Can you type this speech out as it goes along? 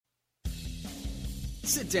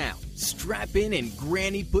Sit down, strap in, and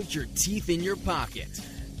Granny put your teeth in your pocket.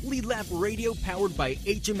 Lead Lap Radio powered by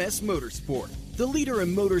HMS Motorsport. The leader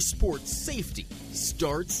in motorsports safety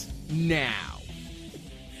starts now.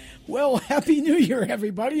 Well, Happy New Year,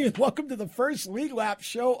 everybody, and welcome to the first Lead Lap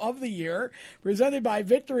show of the year, presented by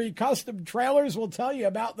Victory Custom Trailers. We'll tell you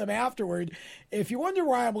about them afterward. If you wonder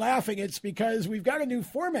why I'm laughing, it's because we've got a new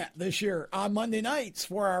format this year on Monday nights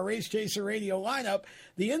for our Race Chaser Radio lineup.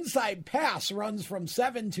 The Inside Pass runs from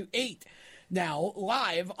 7 to 8. Now,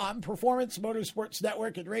 live on Performance Motorsports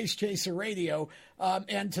Network and Race Chaser Radio.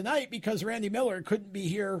 And tonight, because Randy Miller couldn't be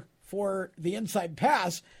here for the Inside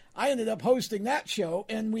Pass, I ended up hosting that show,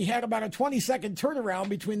 and we had about a 20-second turnaround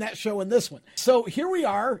between that show and this one. So here we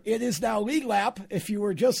are. It is now Lead Lap. If you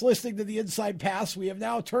were just listening to the Inside Pass, we have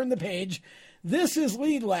now turned the page. This is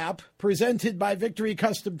Lead Lap, presented by Victory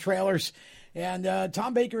Custom Trailers. And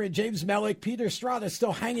Tom Baker and James Mellick, Peter Strada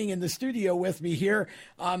still hanging in the studio with me here.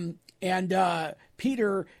 And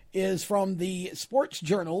Peter is from the Sports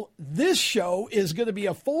Journal. This show is going to be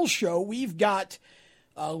a full show. We've got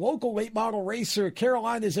local late model racer,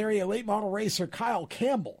 Carolinas area late model racer Kyle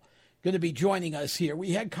Campbell, going to be joining us here.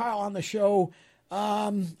 We had Kyle on the show,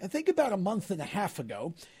 I think about a month and a half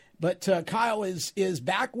ago. But Kyle is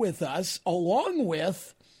back with us, along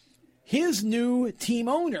with his new team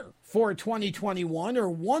owner for 2021, or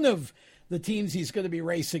one of the teams he's going to be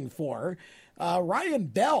racing for. Ryan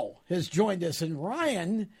Bell has joined us, and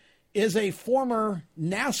Ryan is a former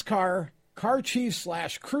NASCAR car chief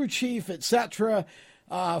 / crew chief, etc.,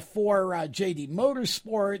 for JD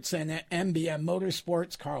Motorsports and MBM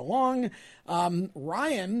Motorsports, Carl Long.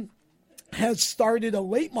 Ryan has started a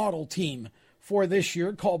late model team for this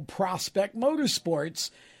year called Prospect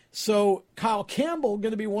Motorsports. So Kyle Campbell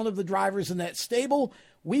going to be one of the drivers in that stable.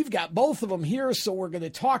 We've got both of them here, so we're going to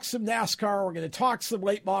talk some NASCAR. We're going to talk some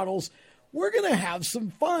late models. We're going to have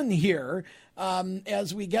some fun here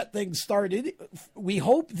as we get things started. We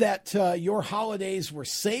hope that your holidays were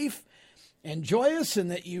safe and joyous, and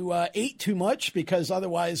that you ate too much, because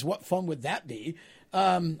otherwise, what fun would that be?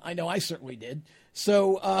 I know I certainly did.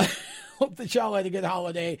 So hope that y'all had a good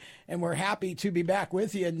holiday, and we're happy to be back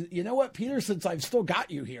with you. And you know what, Peter, since I've still got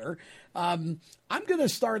you here, I'm going to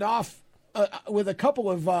start off with a couple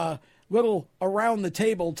of little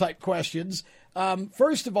around-the-table type questions.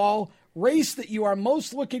 First of all, race that you are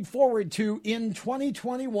most looking forward to in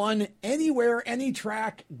 2021, anywhere, any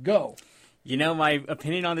track, go. You know, my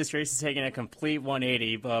opinion on this race is taking a complete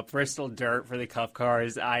 180, but Bristol Dirt for the Cup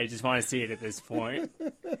cars, I just want to see it at this point.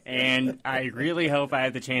 And I really hope I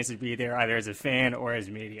have the chance to be there either as a fan or as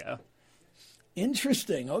media.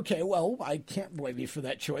 Interesting. Okay, well, I can't blame you for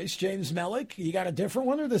that choice. James Mellick, you got a different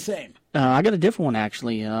one or the same? I got a different one,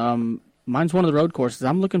 actually. Mine's one of the road courses.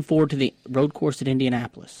 I'm looking forward to the road course at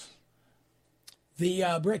Indianapolis.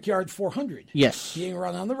 The Brickyard 400. Yes. Being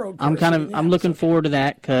run on the road course. I'm looking forward to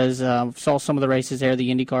that, because saw some of the races there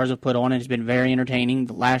the Indy cars have put on, and it's been very entertaining.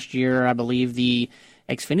 Last year, I believe the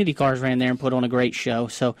Xfinity cars ran there and put on a great show,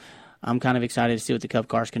 so I'm kind of excited to see what the Cup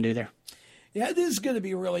cars can do there. Yeah, it is going to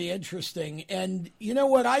be really interesting. And you know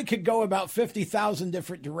what? I could go about 50,000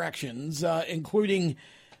 different directions, including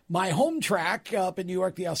my home track up in New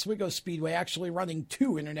York, the Oswego Speedway, actually running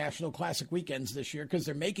 2 International Classic weekends this year, because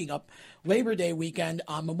they're making up Labor Day weekend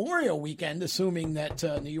on Memorial weekend, assuming that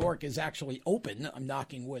New York is actually open. I'm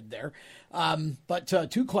knocking wood there. But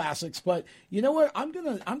 2 classics. But you know what? I'm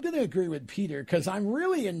gonna agree with Peter, because I'm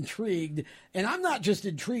really intrigued, and I'm not just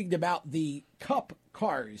intrigued about the Cup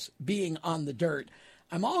cars being on the dirt.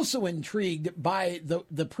 I'm also intrigued by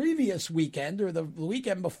the previous weekend, or the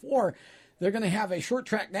weekend before. They're going to have a short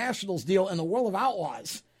track nationals deal, and the World of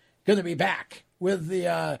Outlaws going to be back with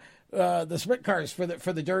the sprint cars for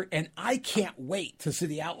the dirt, and I can't wait to see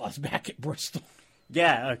the Outlaws back at Bristol.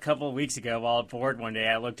 Yeah, a couple of weeks ago while bored one day,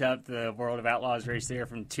 I looked up the World of Outlaws race there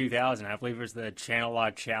from 2000. I believe it was the Channel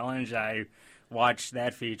Lock Challenge. I watched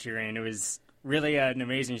that feature, and it was really an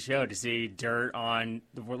amazing show to see dirt on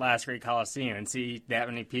the last great Coliseum and see that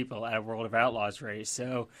many people at a World of Outlaws race.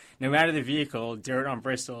 So no matter the vehicle, dirt on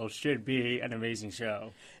Bristol should be an amazing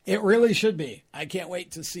show. It really should be. I can't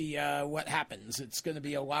wait to see what happens. It's going to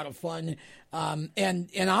be a lot of fun.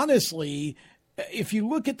 And honestly, if you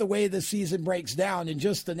look at the way the season breaks down in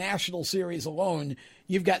just the National Series alone,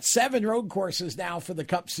 you've got 7 road courses now for the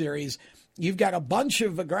Cup Series. You've got a bunch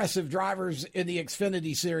of aggressive drivers in the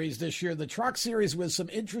Xfinity Series this year. The Truck Series with some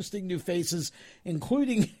interesting new faces,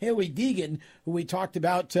 including Haley Deegan, who we talked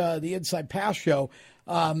about the Inside Pass show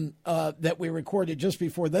that we recorded just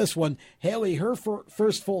before this one. Haley, her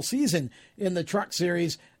first full season in the Truck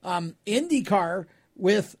Series. IndyCar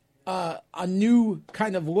with a new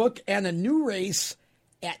kind of look and a new race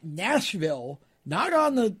at Nashville, not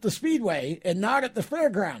on the Speedway and not at the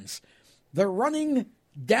fairgrounds. They're running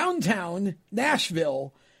downtown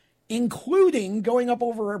Nashville, including going up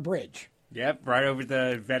over a bridge. Yep, right over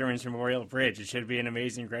the Veterans Memorial Bridge. It should be an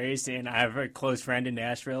amazing race, and I have a close friend in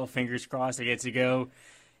Nashville. Fingers crossed I get to go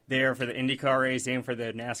there for the IndyCar race and for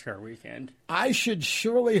the NASCAR weekend. I should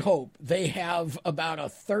surely hope they have about a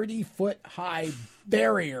 30-foot high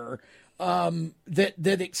barrier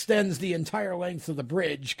that extends the entire length of the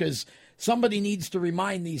bridge, because somebody needs to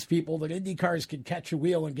remind these people that IndyCars can catch a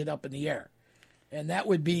wheel and get up in the air. And that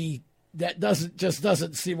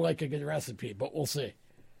doesn't seem like a good recipe, but we'll see.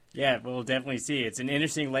 Yeah, we'll definitely see. It's an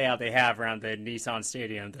interesting layout they have around the Nissan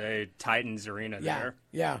Stadium, the Titans Arena there.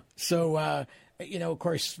 Yeah. So, of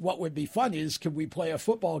course, what would be fun is, could we play a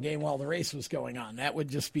football game while the race was going on? That would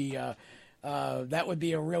just be that would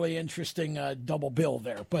be a really interesting double bill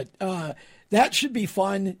there. But that should be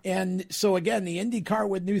fun. And so, again, the IndyCar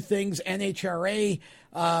with new things, NHRA,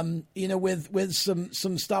 with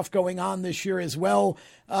some stuff going on this year as well.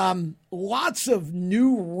 Lots of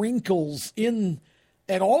new wrinkles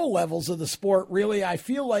at all levels of the sport, really. I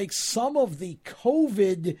feel like some of the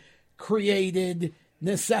COVID-created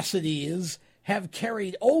necessities have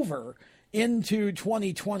carried over into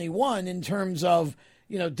 2021 in terms of,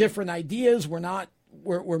 different ideas.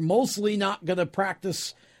 We're mostly not going to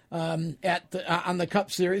practice on the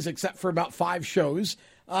Cup Series, except for about 5 shows.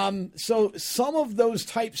 So some of those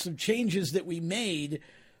types of changes that we made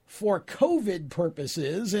for COVID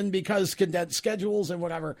purposes, and because condensed schedules and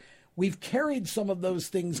whatever, we've carried some of those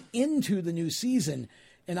things into the new season,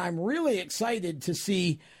 and I'm really excited to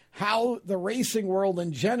see how the racing world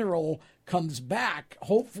in general comes back.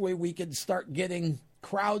 Hopefully we can start getting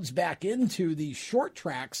crowds back into these short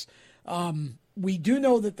tracks. We do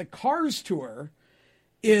know that the Cars Tour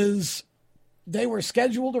they were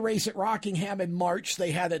scheduled to race at Rockingham in March.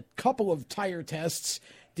 They had a couple of tire tests,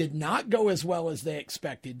 did not go as well as they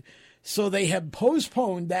expected. So they have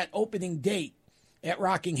postponed that opening date at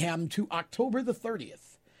Rockingham to October the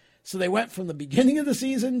 30th. So they went from the beginning of the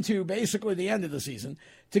season to basically the end of the season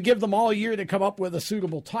to give them all year to come up with a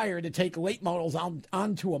suitable tire to take late models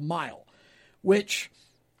onto a mile, which,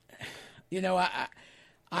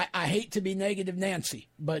 I hate to be negative Nancy,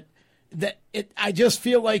 but I just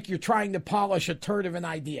feel like you're trying to polish a turd of an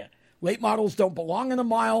idea. Late models don't belong in a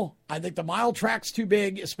mile. I think the mile track's too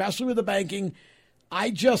big, especially with the banking.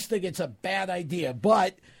 I just think it's a bad idea,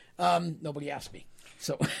 but nobody asked me.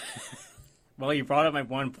 So, well, you brought up my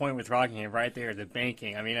one point with Rockingham right there, the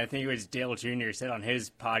banking. I mean, I think it was Dale Jr. said on his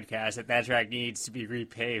podcast that track needs to be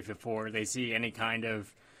repaved before they see any kind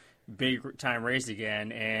of big-time race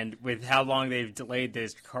again. And with how long they've delayed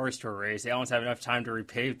this Cars Tour race, they almost have enough time to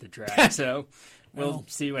repave the track. So we'll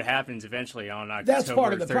see what happens eventually on October 31st. That's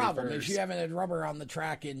part of the problem, is you haven't had rubber on the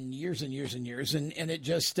track in years and years and years. And it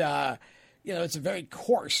just, it's a very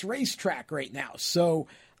coarse racetrack right now. So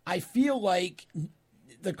I feel like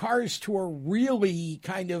the Cars Tour really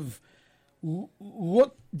kind of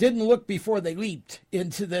didn't look before they leaped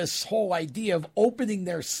into this whole idea of opening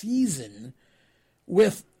their season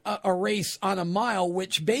with a race on a mile,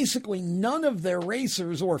 which basically none of their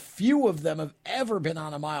racers, or few of them, have ever been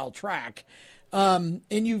on a mile track. And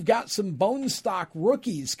you've got some bone stock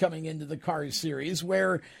rookies coming into the Cars Series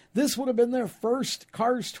where this would have been their first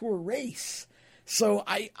Cars Tour race. So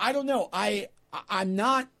I don't know. I'm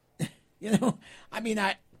not,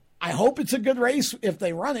 I hope it's a good race if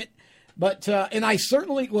they run it, but, and I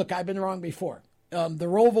certainly, look, I've been wrong before. The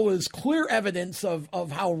Roval is clear evidence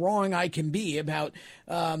of how wrong I can be about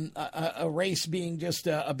a race being just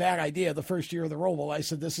a bad idea. The first year of the Roval, I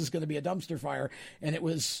said this is going to be a dumpster fire, and it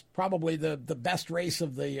was probably the best race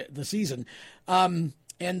of the season.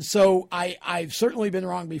 And so I've certainly been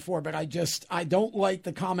wrong before, but I don't like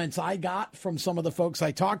the comments I got from some of the folks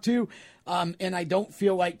I talked to, and I don't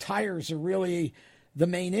feel like tires are really the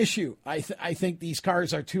main issue. I think these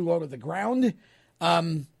cars are too low to the ground.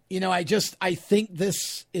 I think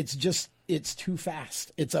it's too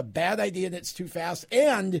fast. It's a bad idea and it's too fast.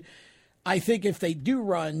 And I think if they do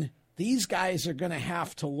run, these guys are going to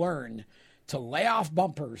have to learn to lay off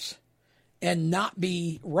bumpers and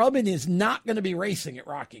Rubbin is not going to be racing at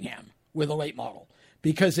Rockingham with a late model,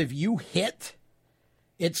 because if you hit,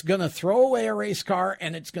 it's going to throw away a race car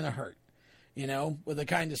and it's going to hurt, with the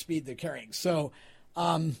kind of speed they're carrying. So,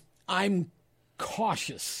 I'm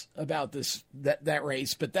cautious about that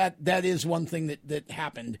race, but that is one thing that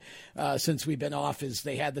happened since we've been off, is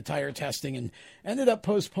they had the tire testing and ended up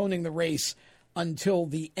postponing the race until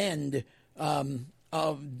the end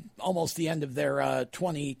of almost the end of their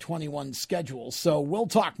 2021 schedule. So we'll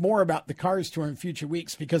talk more about the Cars Tour in future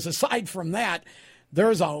weeks, because aside from that,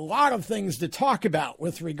 there's a lot of things to talk about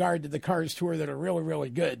with regard to the Cars Tour that are really, really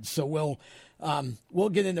good. So we'll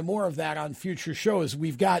get into more of that on future shows.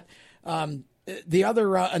 We've got the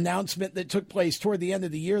other announcement that took place toward the end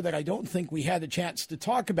of the year that I don't think we had a chance to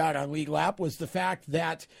talk about on Lead Lap was the fact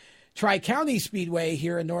that Tri-County Speedway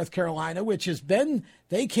here in North Carolina, which has been,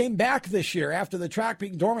 they came back this year after the track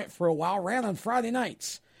being dormant for a while, ran on Friday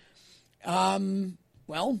nights.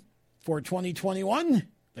 Well, for 2021,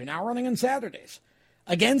 they're now running on Saturdays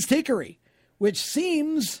against Hickory, which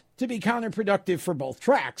seems to be counterproductive for both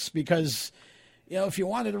tracks because, you know, if you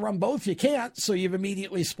wanted to run both, you can't, so you've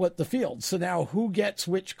immediately split the field. So now who gets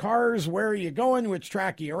which cars, where are you going, which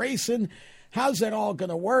track are you racing, how's that all going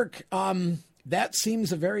to work? That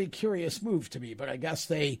seems a very curious move to me, but I guess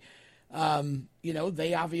they,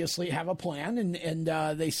 they obviously have a plan, and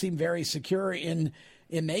they seem very secure in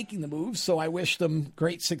making the move. So I wish them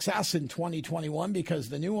great success in 2021 because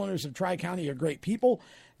the new owners of Tri-County are great people.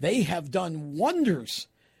 They have done wonders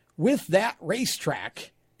with that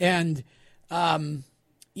racetrack. And,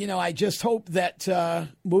 I just hope that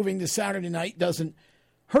moving to Saturday night doesn't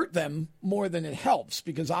hurt them more than it helps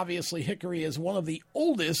because obviously Hickory is one of the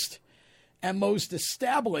oldest and most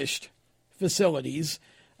established facilities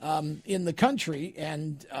in the country.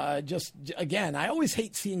 And again, I always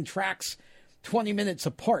hate seeing tracks 20 minutes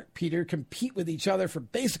apart, Peter, compete with each other for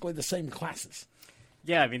basically the same classes.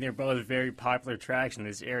 Yeah, I mean, they're both very popular tracks in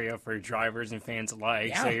this area for drivers and fans alike.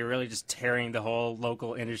 Yeah. So you're really just tearing the whole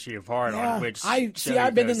local industry apart on which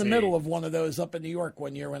I've been in the middle of one of those up in New York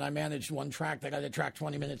one year when I managed one track that got a track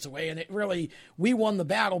 20 minutes away. And we won the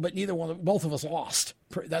battle, but both of us lost.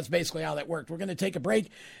 That's basically how that worked. We're going to take a break.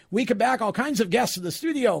 We come back, all kinds of guests in the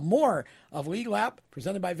studio. More of Lead Lap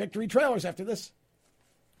presented by Victory Trailers after this.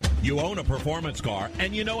 You own a performance car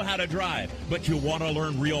and you know how to drive, but you want to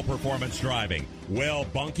learn real performance driving. Well,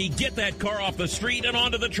 Bunky, get that car off the street and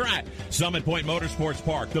onto the track. Summit Point Motorsports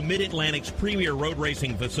Park, the Mid-Atlantic's premier road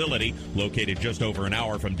racing facility, located just over an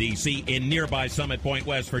hour from D.C. in nearby Summit Point,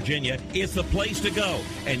 West Virginia, is the place to go.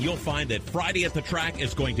 And you'll find that Friday at the track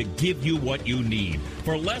is going to give you what you need.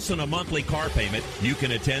 For less than a monthly car payment, you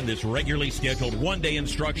can attend this regularly scheduled one-day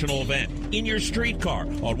instructional event in your street car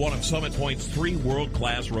on one of Summit Point's 3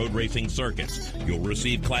 world-class road racing circuits. You'll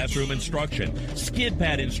receive classroom instruction, skid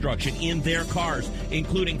pad instruction in their cars,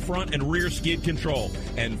 including front and rear skid control,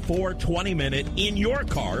 and 4 20-minute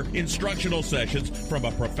in-your-car instructional sessions from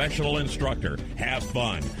a professional instructor. Have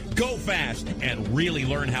fun, go fast, and really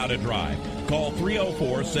learn how to drive. Call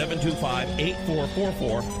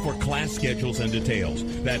 304-725-8444 for class schedules and details.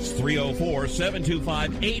 That's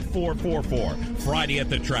 304-725-8444. Friday at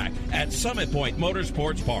the track at Summit Point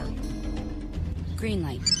Motorsports Park. Green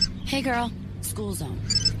light. Hey girl, school zone.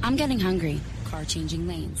 I'm getting hungry. Car changing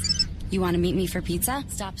lanes. You want to meet me for pizza?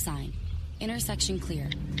 Stop sign. Intersection clear.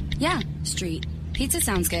 Yeah, street. Pizza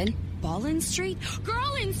sounds good. Ball in street?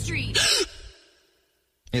 Girl in street!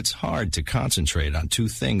 It's hard to concentrate on 2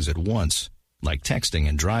 things at once, like texting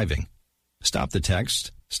and driving. Stop the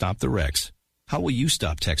text, stop the wrecks. How will you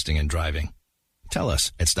stop texting and driving? Tell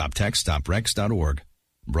us at stoptextstoprex.org.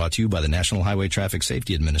 Brought to you by the National Highway Traffic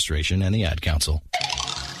Safety Administration and the Ad Council.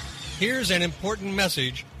 Here's an important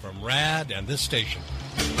message from RAD and this station.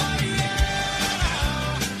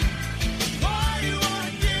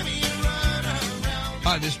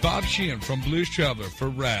 Hi, this is Bob Sheehan from Blues Traveler for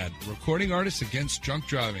RAD, Recording Artists Against Drunk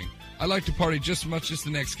Driving. I like to party just as much as the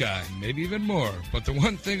next guy, maybe even more. But the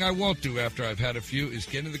one thing I won't do after I've had a few is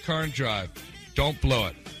get in the car and drive. Don't blow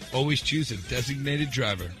it. Always choose a designated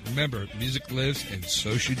driver. Remember, music lives, and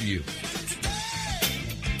so should you.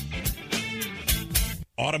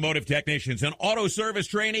 Automotive technicians and auto service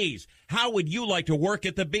trainees, how would you like to work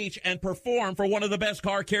at the beach and perform for one of the best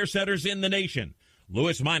car care centers in the nation?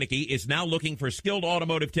 Louis Meineke is now looking for skilled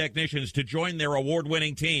automotive technicians to join their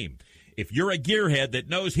award-winning team. If you're a gearhead that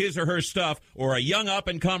knows his or her stuff, or a young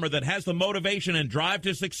up-and-comer that has the motivation and drive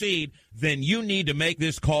to succeed, then you need to make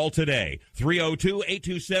this call today.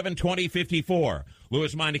 302-827-2054.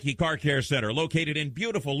 Louis Meineke Car Care Center, located in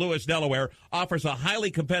beautiful Lewis, Delaware, offers a highly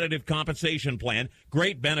competitive compensation plan,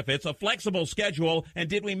 great benefits, a flexible schedule, and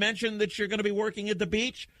did we mention that you're going to be working at the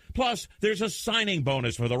beach? Plus, there's a signing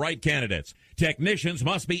bonus for the right candidates. Technicians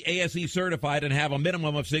must be ASE certified and have a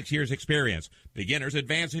minimum of 6 years experience. Beginners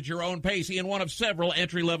advance at your own pace in one of several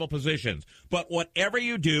entry-level positions. But whatever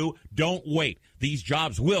you do, don't wait. These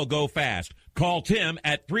jobs will go fast. Call Tim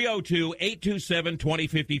at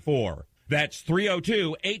 302-827-2054. That's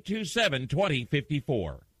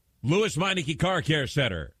 302-827-2054. Louis Meineke Car Care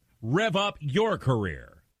Center. Rev up your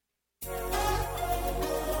career.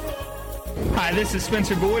 Hi, this is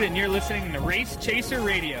Spencer Boyd, and you're listening to Race Chaser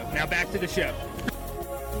Radio. Now back to the show.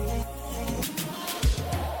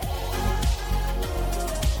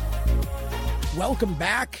 Welcome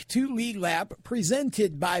back to Lead Lap,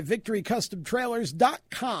 presented by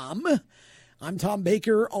VictoryCustomTrailers.com. I'm Tom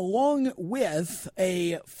Baker, along with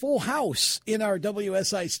a full house in our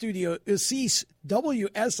WSIC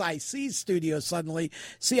studio suddenly.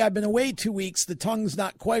 See, I've been away 2 weeks. The tongue's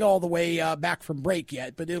not quite all the way back from break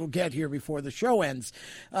yet, but it'll get here before the show ends.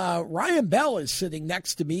 Ryan Bell is sitting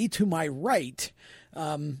next to me to my right.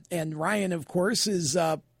 And Ryan, of course, is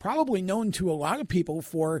probably known to a lot of people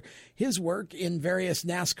for his work in various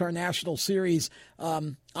NASCAR National Series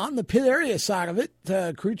on the pit area side of it,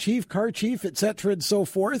 crew chief, car chief, etc., and so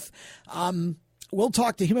forth. We'll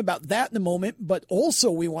talk to him about that in a moment, but also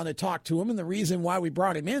we want to talk to him, and the reason why we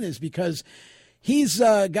brought him in is because he's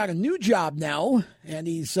got a new job now, and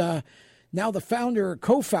he's now the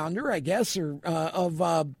co-founder, I guess,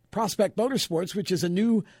 of Prospect Motorsports, which is a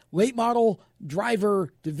new late model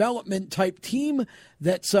driver development type team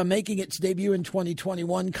that's making its debut in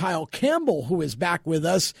 2021. Kyle Campbell, who is back with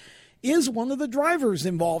us, is one of the drivers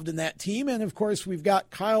involved in that team. And of course, we've got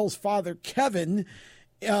Kyle's father, Kevin,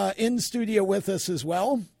 in studio with us as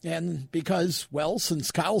well. And because, well,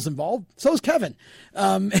 since Kyle's involved, so is Kevin.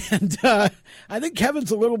 I think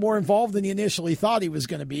Kevin's a little more involved than he initially thought he was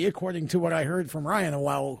going to be, according to what I heard from Ryan a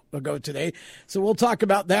while ago today. So we'll talk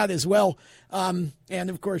about that as well. And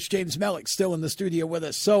of course, James Mellick's still in the studio with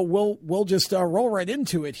us. So we'll just roll right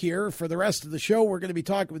into it here. For the rest of the show, we're going to be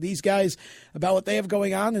talking with these guys about what they have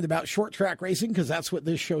going on and about short track racing, because that's what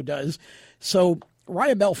this show does. So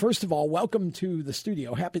Ryan Bell, first of all, welcome to the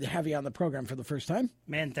studio. Happy to have you on the program for the first time.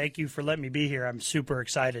 Man, thank you for letting me be here. I'm super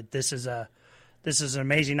excited. This is an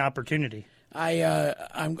amazing opportunity.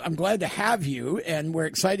 I'm glad to have you, and we're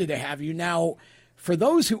excited to have you. Now, for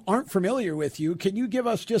those who aren't familiar with you, can you give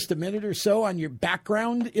us just a minute or so on your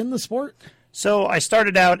background in the sport? So I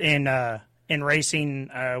started out in racing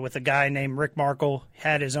with a guy named Rick Markle.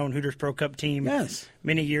 Had his own Hooters Pro Cup team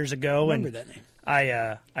many years ago. I remember that name.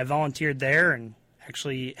 I volunteered there and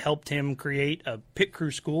actually helped him create a pit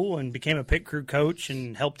crew school and became a pit crew coach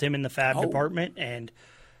and helped him in the fab department, and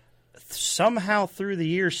somehow through the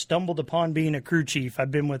years stumbled upon being a crew chief.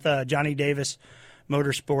 I've been with Johnny Davis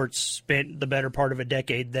Motorsports, spent the better part of a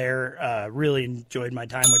decade there. Really enjoyed my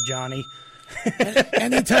time with Johnny.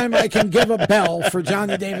 Anytime I can give a bell for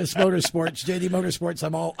Johnny Davis Motorsports, JD Motorsports,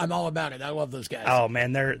 I'm all about it. I love those guys. Oh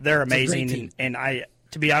man, they're amazing, and I,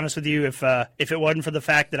 to be honest with you, if it wasn't for the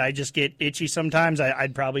fact that I just get itchy sometimes,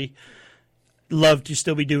 I'd probably love to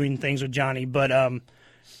still be doing things with Johnny. But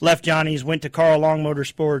left Johnny's, went to Carl Long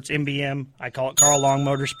Motorsports, MBM. I call it Carl Long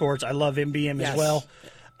Motorsports. I love MBM as well.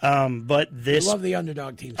 But this, I love the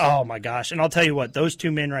underdog teams. Oh my gosh! And I'll tell you what, those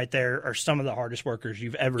two men right there are some of the hardest workers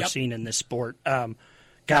you've ever seen in this sport.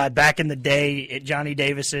 God, back in the day at Johnny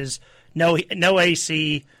Davis's, no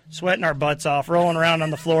AC, sweating our butts off, rolling around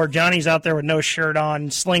on the floor. Johnny's out there with no shirt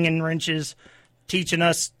on, slinging wrenches, teaching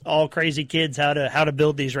us all crazy kids how to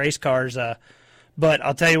build these race cars. But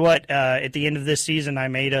I'll tell you what, at the end of this season, I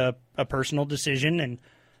made a personal decision, and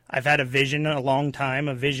I've had a vision a long time,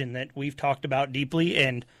 a vision that we've talked about deeply,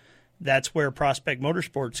 and that's where Prospect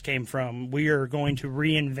Motorsports came from. We are going to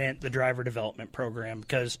reinvent the driver development program,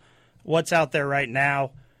 because what's out there right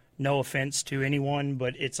now, no offense to anyone,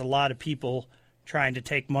 but it's a lot of people trying to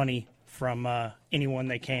take money from anyone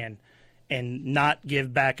they can and not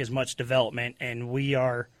give back as much development. And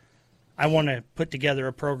I want to put together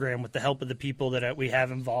a program with the help of the people that we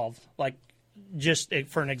have involved, like just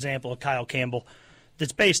for an example, Kyle Campbell,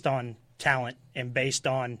 that's based on talent and based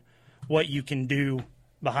on what you can do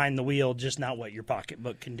behind the wheel, just not what your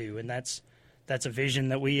pocketbook can do. And that's a vision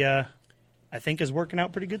that we I think is working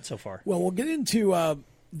out pretty good so far. Well, we'll get into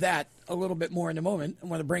that a little bit more in a moment. I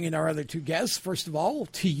want to bring in our other two guests. First of all,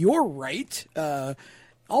 to your right,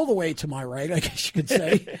 all the way to my right, I guess you could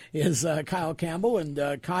say, is Kyle Campbell.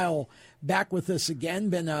 And Kyle, back with us again,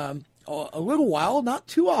 been a little while, not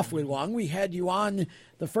too awfully long. We had you on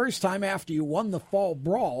the first time after you won the fall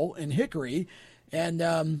Brawl in Hickory.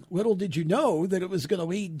 And little did you know that it was going to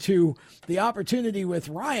lead to the opportunity with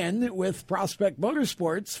Ryan with Prospect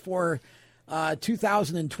Motorsports for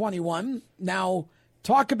 2021. Now,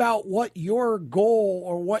 talk about what your goal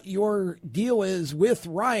or what your deal is with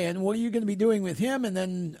Ryan. What are you going to be doing with him? And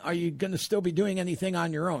then are you going to still be doing anything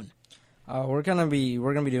on your own? We're gonna be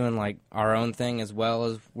doing like our own thing as well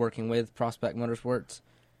as working with Prospect Motorsports.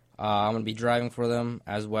 I'm gonna be driving for them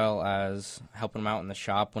as well as helping them out in the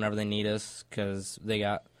shop whenever they need us, because they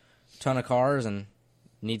got a ton of cars and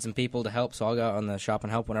need some people to help. So I'll go out in the shop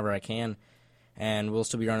and help whenever I can. And we'll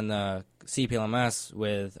still be running the CPLMS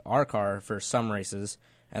with our car for some races,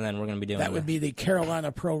 and then we're going to be doing that would be the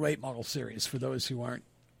Carolina Pro Late Model Series for those who aren't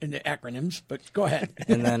into acronyms. But go ahead.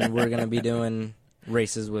 And then we're going to be doing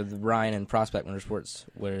races with Ryan and Prospect Motorsports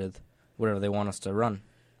with whatever they want us to run.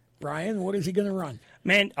 Brian, what is he going to run?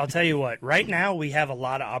 Man, I'll tell you what. Right now, we have a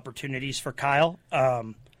lot of opportunities for Kyle.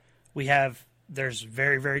 There's a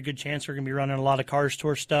very, very good chance we're going to be running a lot of Cars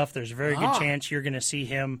Tour stuff. There's a very good chance you're going to see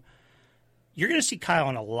him. You're going to see Kyle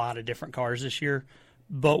in a lot of different cars this year.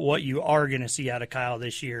 But what you are going to see out of Kyle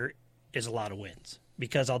this year is a lot of wins.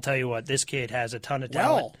 Because I'll tell you what, this kid has a ton of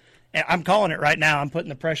talent. And I'm calling it right now. I'm putting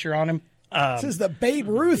the pressure on him. This is the Babe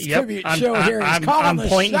Ruth tribute show here. I'm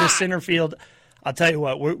pointing to center field. I'll tell you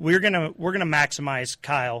what, we're gonna maximize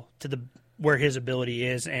Kyle to where his ability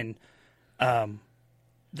is, and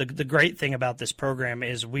the great thing about this program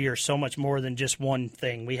is we are so much more than just one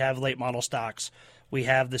thing. We have late model stocks, we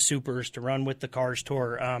have the supers to run with the Cars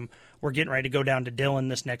Tour. We're getting ready to go down to Dillon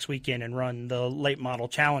this next weekend and run the late model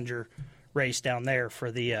Challenger race down there for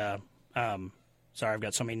the. Sorry, I've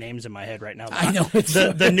got so many names in my head right now. I know it's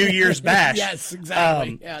the New Year's Bash. Yes,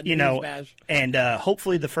 exactly. New Year's Bash. And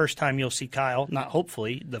hopefully the first time you'll see Kyle, not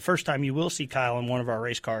hopefully, the first time you will see Kyle in one of our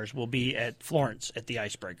race cars will be at Florence at the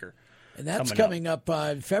Icebreaker. And that's coming up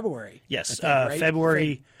in February. Yes, think, right?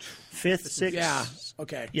 February 5th, 6th. Yeah,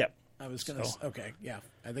 okay. Yep. I was going to okay, yeah.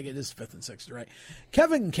 I think it is 5th and 6th, right?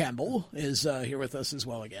 Kevin Campbell is here with us as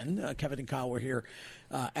well again. Kevin and Kyle were here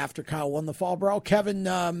after Kyle won the Fall Brawl. Kevin,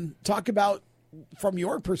 talk about, from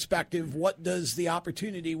your perspective, what does the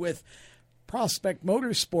opportunity with Prospect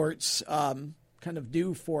Motorsports kind of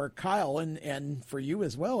do for Kyle and for you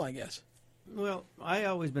as well, I guess? Well, I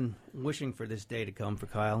always been wishing for this day to come for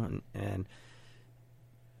Kyle, and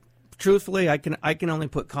truthfully, I can only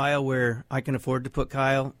put Kyle where I can afford to put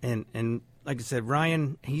Kyle, and like I said,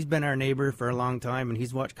 Ryan, he's been our neighbor for a long time, and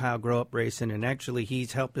he's watched Kyle grow up racing, and actually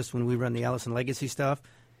he's helped us when we run the Allison Legacy stuff.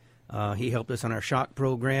 He helped us on our shock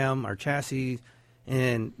program, our chassis,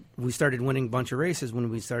 and we started winning a bunch of races when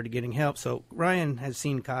we started getting help. So Ryan has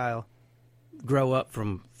seen Kyle grow up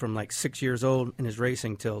from like 6 years old in his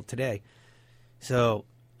racing till today. So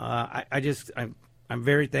I'm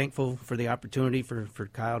very thankful for the opportunity for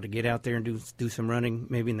Kyle to get out there and do some running,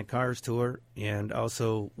 maybe in the Cars Tour, and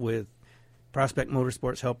also with Prospect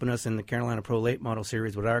Motorsports helping us in the Carolina Pro Late Model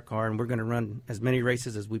Series with our car, and we're going to run as many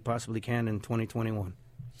races as we possibly can in 2021.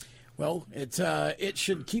 Well, it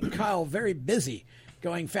should keep Kyle very busy,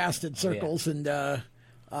 going fast in circles, and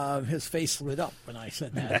his face lit up when I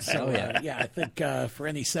said that. So, I think for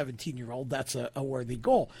any 17-year-old, that's a worthy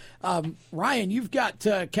goal. Ryan, you've got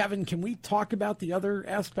Kevin. Can we talk about the other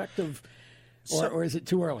aspect of, or is it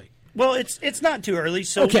too early? Well, it's not too early.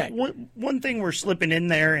 So okay. One thing we're slipping in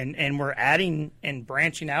there and we're adding and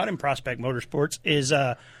branching out in Prospect Motorsports is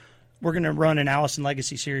we're going to run an Allison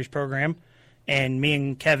Legacy Series program. And me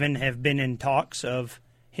and Kevin have been in talks of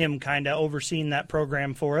him kind of overseeing that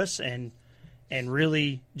program for us and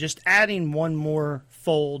really just adding one more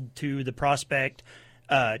fold to the Prospect.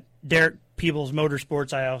 Derek Peebles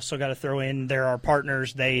Motorsports, I also got to throw in. They're our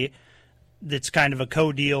partners. That's kind of a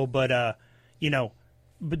co-deal, but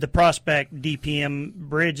the Prospect DPM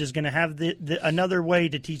Bridge is going to have another way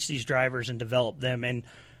to teach these drivers and develop them. And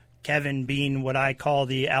Kevin, being what I call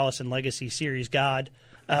the Allison Legacy Series god,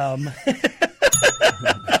 I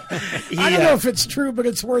don't know if it's true, but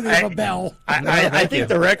it's worthy of a bell. I think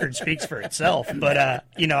the record speaks for itself. But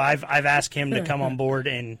I've asked him to come on board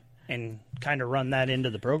and kind of run that into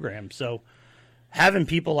the program. So having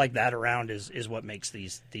people like that around is what makes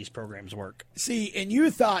these programs work. See, and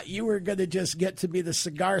you thought you were going to just get to be the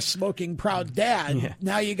cigar-smoking proud dad. Yeah.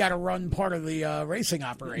 Now you got to run part of the racing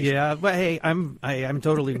operation. Yeah, but hey, I'm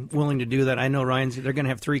totally willing to do that. I know they're going to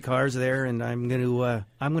have 3 cars there, and I'm going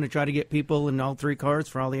to try to get people in all 3 cars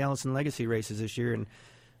for all the Allison Legacy races this year, and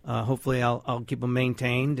hopefully I'll keep them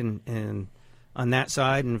maintained and on that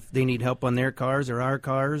side, and if they need help on their cars or our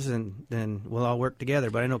cars, and then we'll all work together.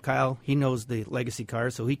 But I know Kyle, he knows the Legacy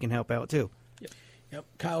cars, so he can help out too. Yep.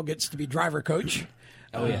 Kyle gets to be driver coach.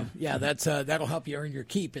 Oh yeah, yeah. That's that'll help you earn your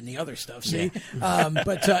keep in the other stuff. See,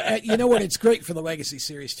 but you know what? It's great for the Legacy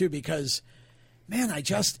Series too because, man,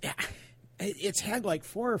 it's had like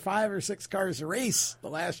 4 or 5 or 6 cars a race the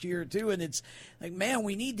last year or two, and it's like, man,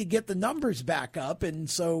 we need to get the numbers back up, and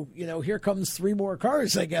so here comes 3 more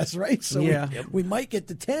cars, I guess, right? So we might get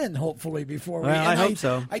to 10 hopefully before. Well, I hope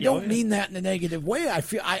so. I don't mean that in a negative way. I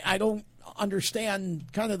feel I don't understand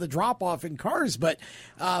kind of the drop off in cars, but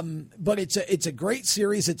it's a great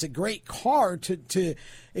series. It's a great car to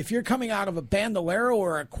if you're coming out of a Bandolero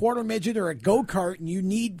or a quarter midget or a go-kart and you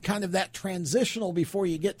need kind of that transitional before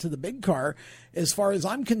you get to the big car. As far as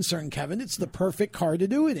I'm concerned, Kevin, it's the perfect car to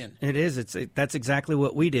do it in. It is. That's exactly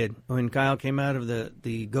what we did when Kyle came out of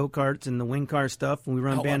the go-karts and the wing car stuff, and we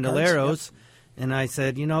run Bandoleros. Yep. And I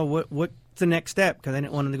said, what's the next step? Because I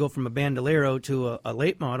didn't want him to go from a Bandolero to a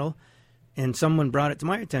late model. And someone brought it to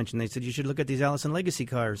my attention. They said, you should look at these Allison Legacy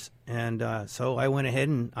cars. And so I went ahead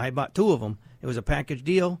and I bought 2 of them. It was a package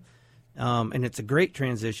deal. And it's a great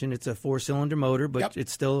transition. It's a 4-cylinder motor, but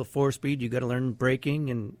it's still a 4-speed. You got to learn braking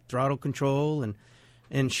and throttle control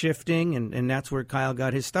and shifting, and that's where Kyle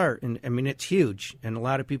got his start. And I mean, it's huge, and a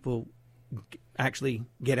lot of people actually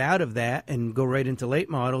get out of that and go right into late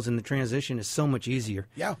models, and the transition is so much easier.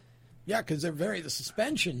 Yeah, because the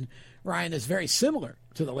suspension, Ryan, is very similar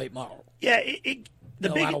to the late model. Yeah, in a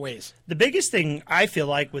lot of ways. The biggest thing I feel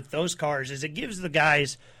like with those cars is it gives the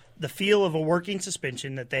guys the feel of a working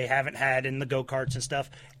suspension that they haven't had in the go-karts and stuff.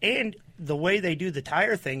 And the way they do the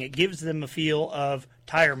tire thing, it gives them a feel of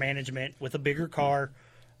tire management with a bigger car.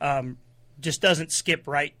 Just doesn't skip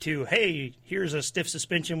right to, hey, here's a stiff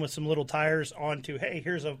suspension with some little tires, on to, hey,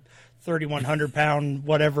 here's a 3,100-pound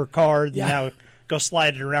whatever car. Yeah. Now go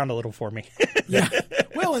slide it around a little for me. Yeah.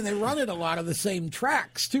 Well, and they run it a lot of the same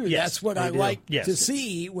tracks, too. Yes, that's what I like to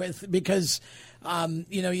see because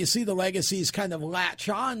you see the Legacies kind of latch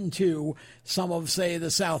on to some of, say, the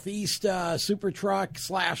Southeast Super Truck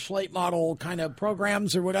 / late model kind of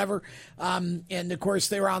programs or whatever. And, of course,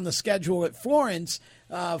 they were on the schedule at Florence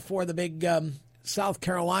for the big South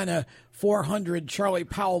Carolina 400 Charlie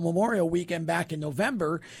Powell Memorial Weekend back in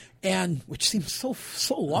November, and which seems so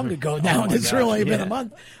long ago now. It's really been a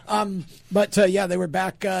month. But they were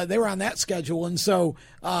back. They were on that schedule, and so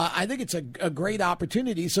I think it's a great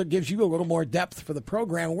opportunity. So it gives you a little more depth for the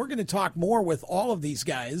program. And we're going to talk more with all of these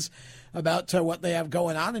guys about what they have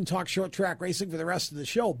going on and talk short track racing for the rest of the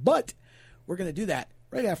show. But we're going to do that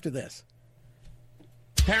right after this.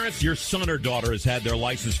 Parents, your son or daughter has had their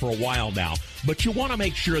license for a while now, but you want to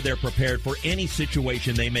make sure they're prepared for any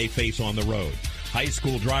situation they may face on the road. High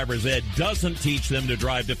school driver's ed doesn't teach them to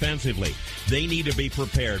drive defensively. They need to be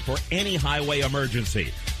prepared for any highway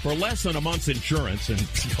emergency. For less than a month's insurance, and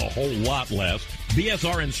a whole lot less,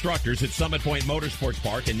 BSR instructors at Summit Point Motorsports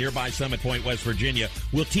Park in nearby Summit Point, West Virginia,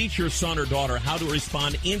 will teach your son or daughter how to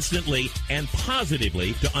respond instantly and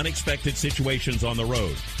positively to unexpected situations on the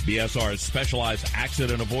road. BSR's specialized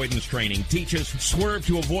accident avoidance training teaches swerve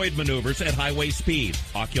to avoid maneuvers at highway speed,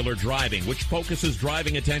 ocular driving, which focuses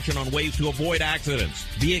driving attention on ways to avoid accidents,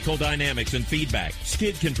 vehicle dynamics and feedback,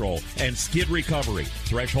 skid control, and skid recovery,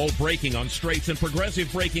 threshold braking on straights and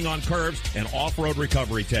progressive braking on curves, and off-road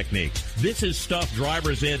recovery techniques. This is stuff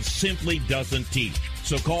driver's ed simply doesn't teach.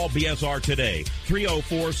 So call BSR today,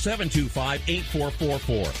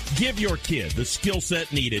 304-725-8444. Give your kid the skill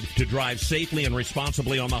set needed to drive safely and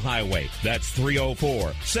responsibly on the highway. That's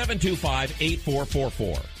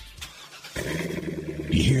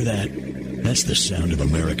 304-725-8444. You hear that? That's the sound of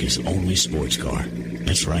America's only sports car.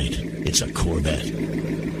 That's right. It's a Corvette.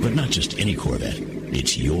 But not just any Corvette.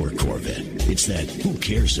 It's your Corvette. It's that who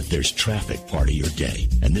cares if there's traffic part of your day.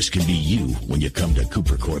 And this can be you when you come to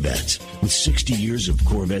Cooper Corvettes. With 60 years of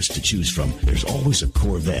Corvettes to choose from, there's always a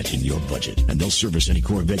Corvette in your budget. And they'll service any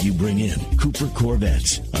Corvette you bring in. Cooper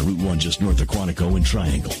Corvettes on Route 1 just north of Quantico and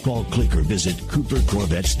Triangle. Call, click, or visit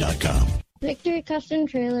CooperCorvettes.com. Victory Custom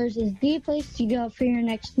Trailers is the place to go for your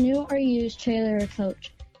next new or used trailer or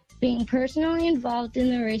coach. Being personally involved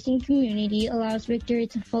in the racing community allows Victory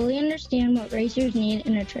to fully understand what racers need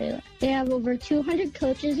in a trailer. They have over 200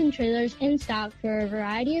 coaches and trailers in stock for a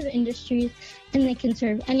variety of industries, and they can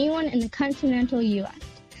serve anyone in the continental U.S.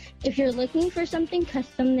 If you're looking for something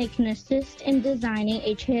custom, they can assist in designing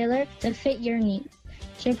a trailer that fit your needs.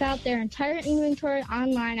 Check out their entire inventory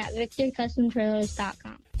online at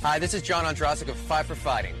victorycustomtrailers.com. Hi, this is John Andrasik of Five for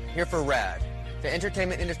Fighting, here for RAD, the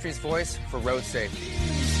entertainment industry's voice for road safety.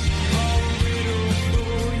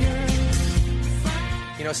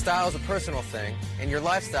 You know, style is a personal thing, and your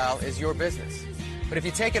lifestyle is your business. But if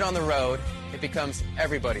you take it on the road, it becomes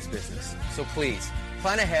everybody's business. So please,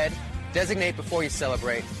 plan ahead, designate before you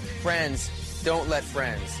celebrate. Friends, don't let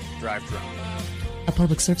friends drive drunk. A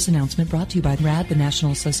public service announcement brought to you by RAD, the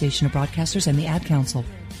National Association of Broadcasters, and the Ad Council.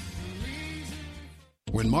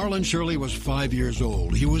 When Marlon Shirley was 5 years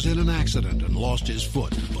old, he was in an accident and lost his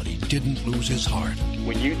foot, but he didn't lose his heart.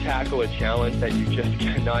 When you tackle a challenge that you just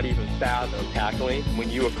cannot even fathom tackling, when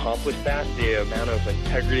you accomplish that, the amount of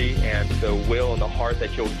integrity and the will and the heart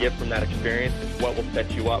that you'll get from that experience is what will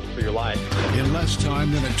set you up for your life. In less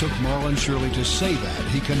time than it took Marlon Shirley to say that,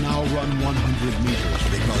 he can now run 100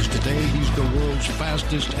 meters because today he's the world's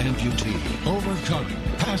fastest amputee. Overcoming.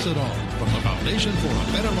 Pass it on from the Foundation for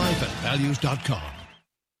a Better Life at Values.com.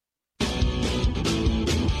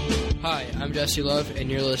 Hi, I'm Jesse Love, and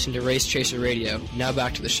you're listening to Race Chaser Radio. Now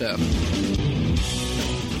back to the show.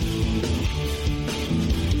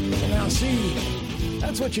 Now, see,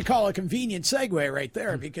 that's what you call a convenient segue right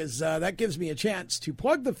there, because that gives me a chance to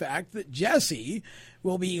plug the fact that Jesse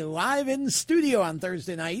will be live in studio on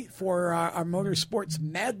Thursday night for our Motorsports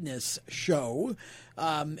Madness show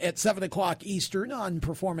at 7 o'clock Eastern on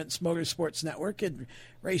Performance Motorsports Network and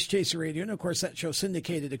Race Chaser Radio. And, of course, that show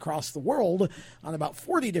syndicated across the world on about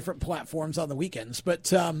 40 different platforms on the weekends.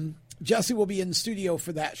 But Jesse will be in studio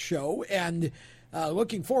for that show, and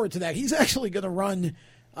looking forward to that. He's actually going to run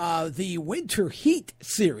the Winter Heat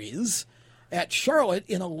Series at Charlotte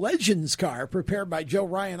in a Legends car prepared by Joe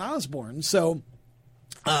Ryan Osborne. So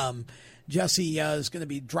Jesse is going to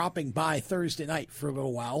be dropping by Thursday night for a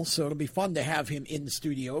little while, so it'll be fun to have him in the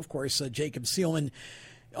studio. Of course, Jacob Seelman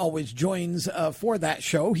always joins for that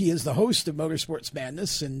show. He is the host of Motorsports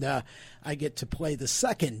Madness, and I get to play the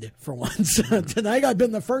second for once. Tonight I've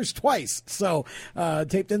been the first twice. So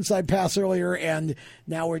taped Inside Pass earlier, and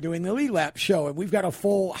now we're doing the Lead Lap show. And we've got a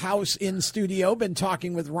full house in studio. Been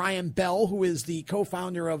talking with Ryan Bell, who is the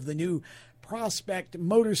co-founder of the new Prospect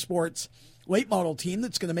Motorsports late model team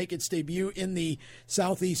that's going to make its debut in the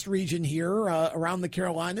Southeast region here around the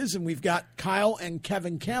Carolinas. And we've got Kyle and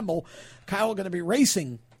Kevin Campbell. Kyle going to be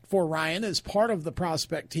racing for Ryan as part of the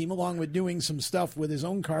Prospect team, along with doing some stuff with his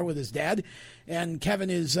own car with his dad. And Kevin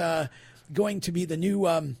is going to be the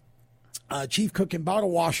new chief cook and bottle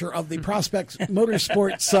washer of the Prospect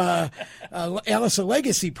Motorsports Allison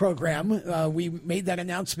Legacy program. We made that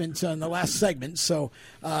announcement in the last segment, so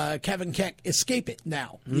Kevin can't escape it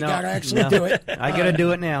now. You got to actually do it. I got to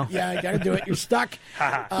do it now. Yeah, I got to do it. You're stuck.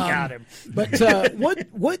 Got him. But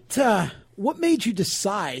what made you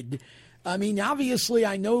decide? I mean, obviously,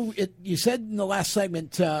 I know it. You said in the last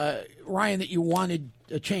segment, Ryan, that you wanted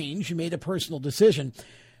a change. You made a personal decision.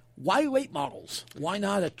 Why late models? Why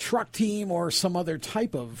not a truck team or some other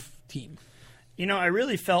type of team? You know, I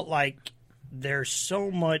really felt like there's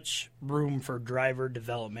so much room for driver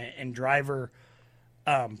development and driver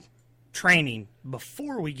training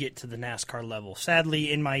before we get to the NASCAR level.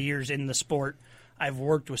 Sadly, in my years in the sport, I've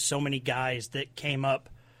worked with so many guys that came up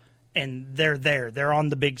and they're there. They're on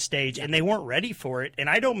the big stage, and they weren't ready for it. And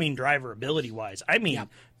I don't mean driver ability-wise. I mean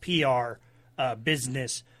PR,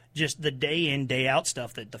 business, just the day in, day out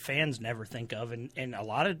stuff that the fans never think of, and a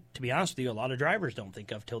lot of, to be honest with you, a lot of drivers don't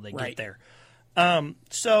think of till they get there.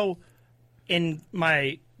 So in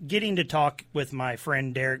my getting to talk with my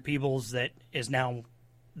friend Derek Peebles, that is now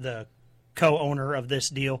the co-owner of this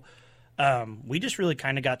deal, we just really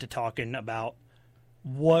kind of got to talking about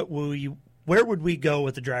where would we go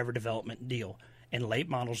with the driver development deal, and late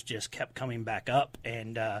models just kept coming back up.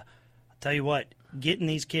 And I'll tell you what, getting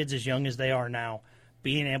these kids as young as they are now,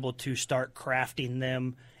 being able to start crafting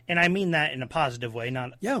them, and I mean that in a positive way,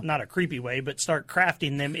 not a creepy way, but start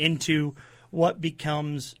crafting them into what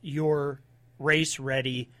becomes your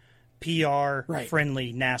race-ready,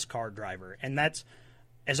 PR-friendly NASCAR driver. And that's,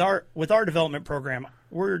 with our development program,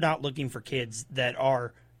 we're not looking for kids that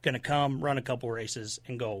are going to come, run a couple races,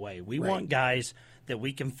 and go away. We want guys that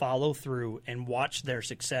we can follow through and watch their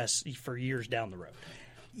success for years down the road.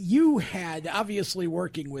 You had, obviously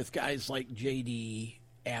working with guys like JD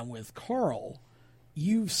and with Carl,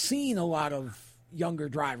 you've seen a lot of younger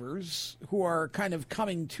drivers who are kind of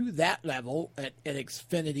coming to that level at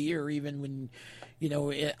Xfinity, or even when,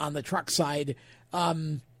 on the truck side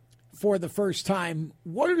for the first time.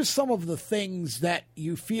 What are some of the things that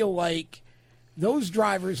you feel like those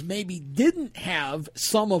drivers maybe didn't have,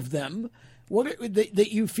 some of them,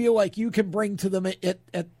 that you feel like you can bring to them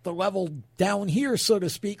at the level down here, so to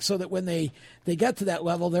speak, so that when they get to that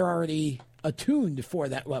level, they're already attuned for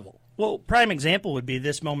that level? Well, prime example would be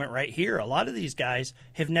this moment right here. A lot of these guys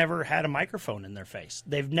have never had a microphone in their face.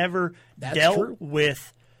 They've never dealt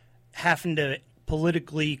with having to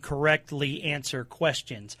politically correctly answer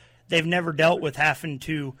questions. They've never dealt with having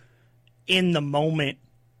to, in the moment,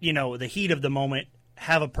 the heat of the moment,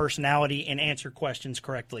 have a personality and answer questions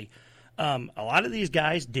correctly. A lot of these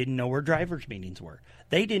guys didn't know where drivers' meetings were.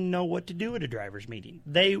 They didn't know what to do at a driver's meeting.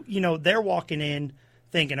 They're walking in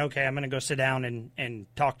thinking, okay, I'm going to go sit down and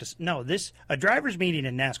talk to. No, a driver's meeting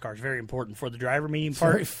in NASCAR is very important for the driver meeting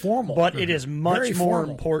part. Very formal, but it is much Very more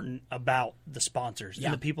formal. important about the sponsors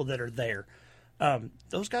and the people that are there.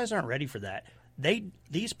 Those guys aren't ready for that.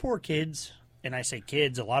 These poor kids, and I say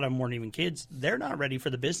kids, a lot of them weren't even kids. They're not ready for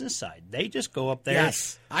the business side. They just go up there.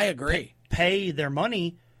 Yes, I agree. Pay their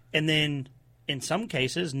money, and then in some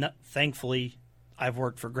cases, thankfully, I've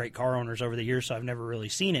worked for great car owners over the years, so I've never really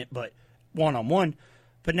seen it, but one-on-one.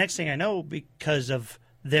 But next thing I know, because of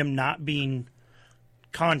them not being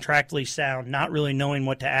contractually sound, not really knowing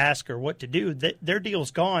what to ask or what to do, their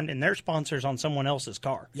deal's gone and their sponsor's on someone else's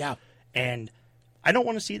car. Yeah. And I don't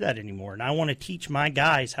want to see that anymore. And I want to teach my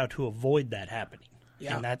guys how to avoid that happening.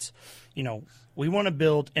 Yeah. And that's, we want to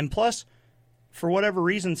build. And plus, for whatever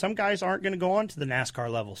reason, some guys aren't going to go on to the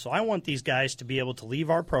NASCAR level. So I want these guys to be able to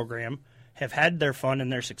leave our program, have had their fun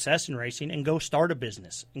and their success in racing, and go start a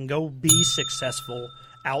business and go be successful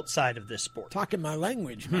outside of this sport. Talking my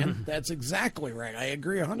language, man. That's exactly right. I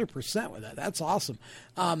agree 100% with that. That's awesome.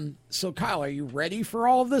 So, Kyle, are you ready for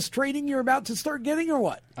all of this training you're about to start getting, or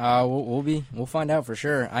what? We'll find out for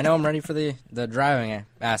sure. I know I'm ready for the driving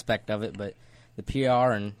aspect of it, but the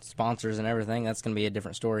PR and sponsors and everything, that's going to be a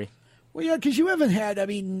different story. Well, yeah, because you haven't had,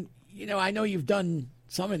 I know you've done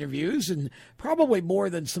some interviews and probably more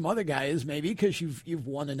than some other guys maybe because you've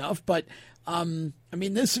won enough. But,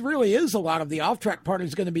 this really is a lot of the off-track part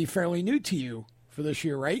is going to be fairly new to you for this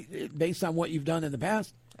year, right? Based on what you've done in the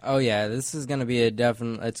past. Oh, yeah. This is going to be it's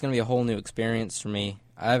going to be a whole new experience for me.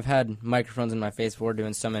 I've had microphones in my face before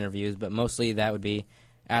doing some interviews, but mostly that would be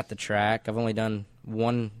at the track. I've only done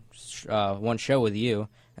one show with you,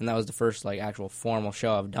 and that was the first actual formal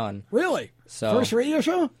show I've done. Really? So first radio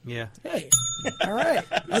show? Yeah. Hey, all right.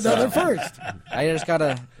 Another first. I just got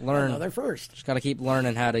to learn. Another first. Just got to keep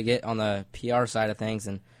learning how to get on the PR side of things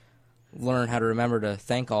and learn how to remember to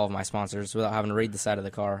thank all of my sponsors without having to read the side of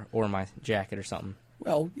the car or my jacket or something.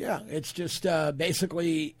 Well, yeah, it's just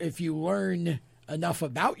basically if you learn enough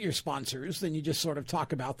about your sponsors, then you just sort of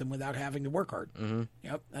talk about them without having to work hard. Mm-hmm.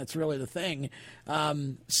 Yep, that's really the thing.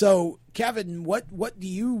 So, Kevin, what do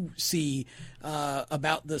you see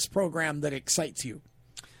about this program that excites you?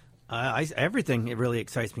 Everything it really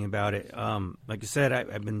excites me about it. Like I said,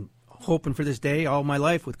 I've been hoping for this day all my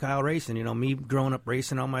life with Kyle racing. Me growing up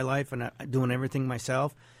racing all my life and doing everything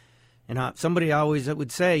myself. And somebody always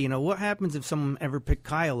would say, what happens if someone ever picked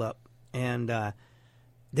Kyle up and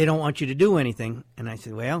they don't want you to do anything? And I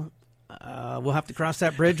said, well, we'll have to cross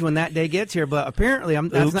that bridge when that day gets here. But apparently,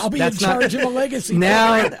 I'll be in charge of a legacy.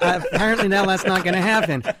 Now, apparently, now that's not going to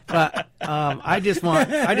happen. But I just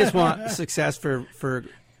want success for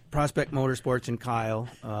Prospect Motorsports and Kyle.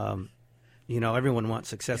 Everyone wants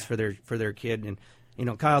success for their kid,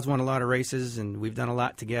 and Kyle's won a lot of races, and we've done a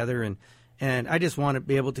lot together, and I just want to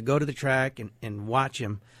be able to go to the track and watch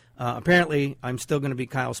him. Apparently, I'm still going to be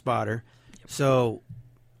Kyle's spotter, so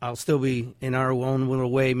I'll still be in our own little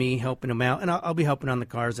way, me helping him out, and I'll be helping on the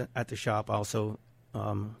cars at the shop also,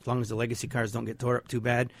 as long as the legacy cars don't get tore up too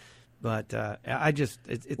bad. But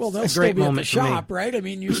it's well, they'll a still great be moment at the shop, for me. right?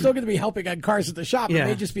 You're still going to be helping on cars at the shop. Yeah. It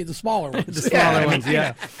may just be the smaller ones. The smaller ones,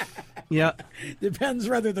 yeah. Yeah. Depends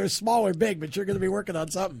whether they're small or big, but you're going to be working on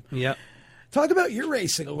something. Yep. Talk about your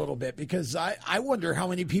racing a little bit, because I wonder how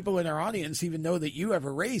many people in our audience even know that you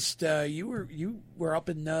ever raced. You were up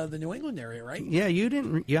in the New England area, right? Yeah, you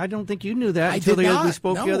didn't. Yeah, I don't think you knew that I until did not. we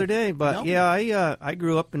spoke the other day. But No. yeah, I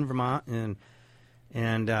grew up in Vermont, and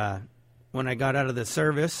when I got out of the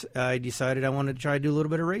service, I decided I wanted to try to do a little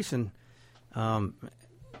bit of racing.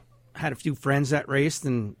 Had a few friends that raced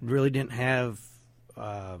and really didn't have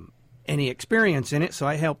any experience in it, so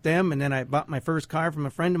I helped them, and then I bought my first car from a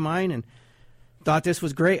friend of mine and thought this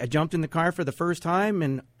was great. I jumped in the car for the first time,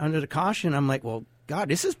 and under the caution, I'm like, well, God,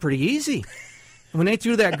 this is pretty easy. When they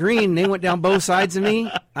threw that green, they went down both sides of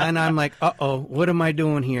me, and I'm like, uh-oh, what am I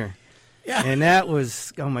doing here? Yeah. And that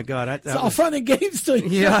was, oh, my God. It's all fun and games till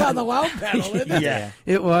you jump on the loud pedal, isn't it? Yeah,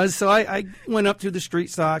 it was. So I went up through the street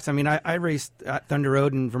stocks. I mean, I raced at Thunder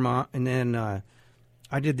Road in Vermont, and then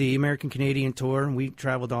I did the American-Canadian Tour, and we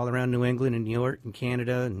traveled all around New England and New York and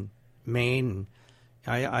Canada and Maine, and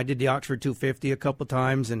I did the Oxford 250 a couple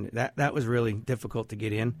times, and that was really difficult to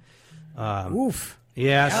get in. Oof.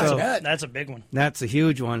 Yeah, so that's a big one. That's a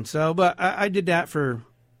huge one. So, but I did that for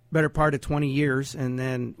better part of 20 years, and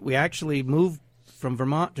then we actually moved from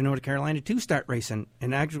Vermont to North Carolina to start racing.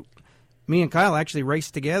 And actually, me and Kyle actually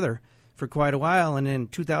raced together for quite a while. And in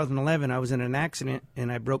 2011, I was in an accident,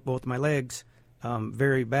 and I broke both my legs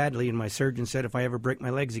very badly. And my surgeon said if I ever break my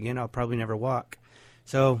legs again, I'll probably never walk.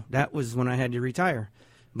 So that was when I had to retire.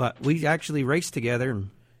 But we actually raced together.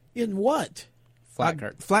 In what? Flat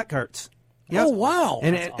carts. Flat carts. Yep. Oh, wow.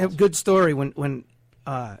 And a good story when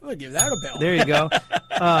I'll give that a bell. there you go.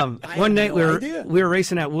 One night idea. we were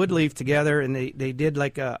racing at Woodleaf together, and they did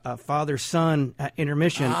like a father-son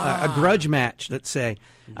intermission, a grudge match, let's say.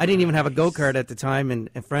 I didn't even have a go-kart at the time, and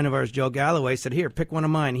a friend of ours, Joe Galloway, said, "Here, pick one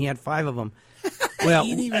of mine." He had 5 of them. Well,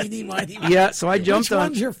 yeah, so I jumped Which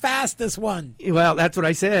on. one's your fastest one? Well, that's what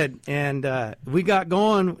I said, and we got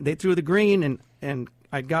going. They threw the green, and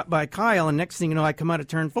I got by Kyle, and next thing you know, I come out of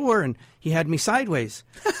turn 4, and he had me sideways.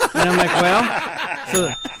 And I'm like, well. So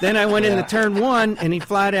then I went into turn 1, and he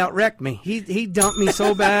flat out wrecked me. He dumped me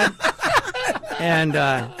so bad, and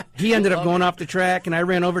he ended up going off the track, and I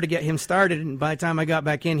ran over to get him started, and by the time I got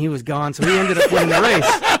back in, he was gone, so he ended up winning the race.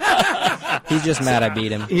 He's just mad I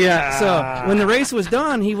beat him. Yeah, so when the race was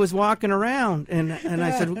done, he was walking around, and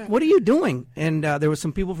I said, "What are you doing?" And there was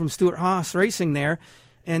some people from Stuart Haas Racing there,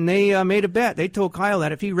 and they made a bet. They told Kyle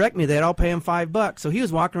that if he wrecked me, I'll pay him $5. So he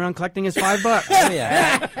was walking around collecting his $5. Oh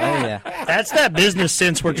yeah, oh yeah. That's that business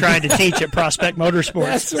sense we're trying to teach at Prospect Motorsports.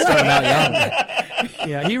 That's right. Starting out young.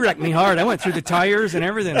 Yeah, he wrecked me hard. I went through the tires and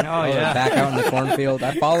everything. Oh yeah, back out in the cornfield.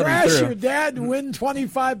 I followed him Crash through. your dad and win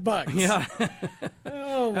 $25. Yeah.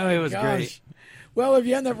 Oh my it was gosh. great. Well, if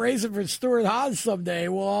you end up racing for Stuart Haas someday,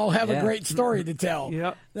 we'll all have a Yeah. great story to tell.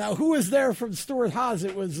 Yep. Now, who was there from Stuart Haas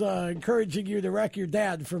that was encouraging you to wreck your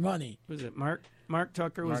dad for money? Was it Mark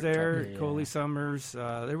Tucker was Mark there, Tucker, yeah. Coley Summers.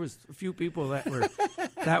 There was a few people that were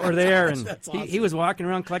there, and That's awesome. he was walking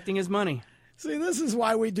around collecting his money. See, this is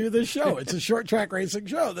why we do this show. It's a short track racing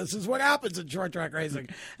show. This is what happens in short track racing.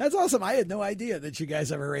 That's awesome. I had no idea that you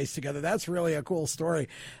guys ever raced together. That's really a cool story.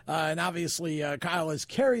 And obviously, Kyle has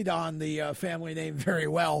carried on the family name very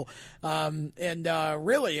well.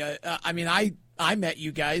 Really, I mean, I met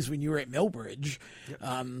you guys when you were at Millbridge,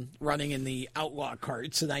 running in the outlaw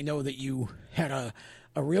carts, and I know that you had a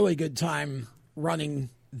really good time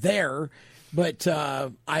running there. But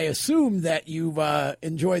I assume that you've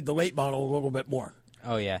enjoyed the late model a little bit more.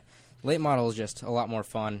 Oh, yeah. Late model is just a lot more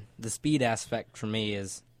fun. The speed aspect for me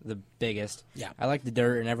is the biggest. Yeah. I like the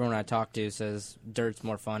dirt, and everyone I talk to says dirt's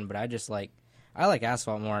more fun, but I like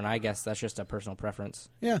asphalt more, and I guess that's just a personal preference.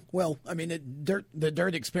 Yeah, well, I mean, the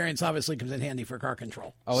dirt experience obviously comes in handy for car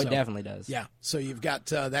control. Oh, it definitely does. Yeah, so you've got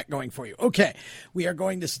that going for you. Okay, we are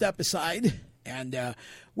going to step aside, and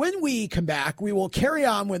when we come back, we will carry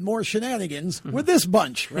on with more shenanigans with this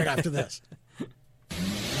bunch right after this.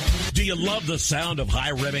 Do you love the sound of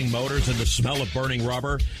high-revving motors and the smell of burning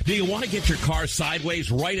rubber? Do you want to get your car sideways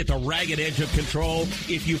right at the ragged edge of control?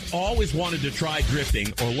 If you've always wanted to try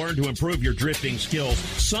drifting or learn to improve your drifting skills,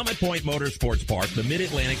 Summit Point Motorsports Park, the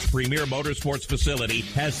Mid-Atlantic's premier motorsports facility,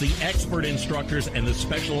 has the expert instructors and the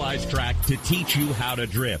specialized track to teach you how to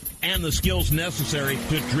drift and the skills necessary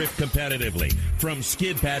to drift competitively. From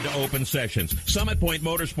skid pad to open sessions, Summit Point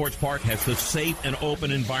Motorsports Park has the safe and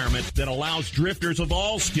open environment that allows drifters of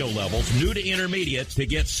all skill levels, new to intermediate, to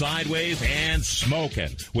get sideways and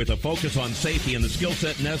smoking. With a focus on safety and the skill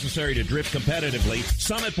set necessary to drift competitively,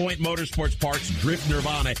 Summit Point Motorsports Park's Drift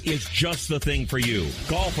Nirvana is just the thing for you.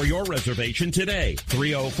 Call for your reservation today,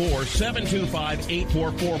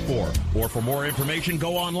 304-725-8444. Or for more information,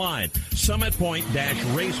 go online,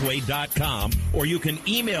 summitpoint-raceway.com, or you can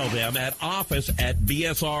email them at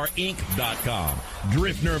office@bsrinc.com.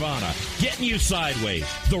 Drift Nirvana, getting you sideways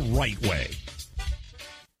the right way.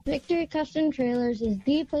 Victory Custom Trailers is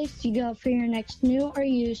the place to go for your next new or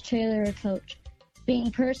used trailer or coach. Being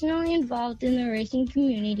personally involved in the racing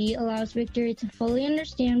community allows Victory to fully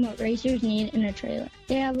understand what racers need in a trailer.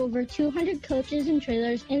 They have over 200 coaches and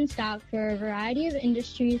trailers in stock for a variety of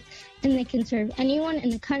industries, and they can serve anyone in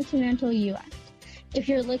the continental U.S. If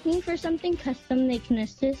you're looking for something custom, they can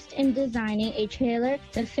assist in designing a trailer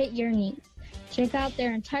that fit your needs. Check out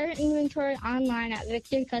their entire inventory online at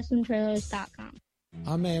victorycustomtrailers.com.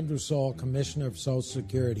 I'm Andrew Saul, Commissioner of Social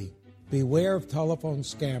Security. Beware of telephone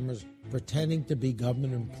scammers pretending to be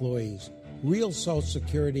government employees. Real Social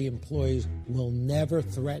Security employees will never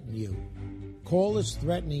threaten you. Callers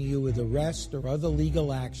threatening you with arrest or other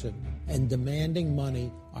legal action and demanding money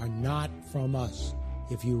are not from us.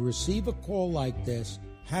 If you receive a call like this,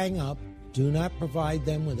 hang up, do not provide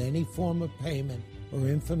them with any form of payment or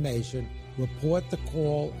information. Report the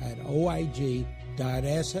call at oig.ssa.gov.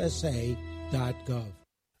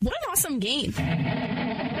 What an awesome game.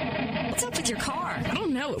 What's up with your car? I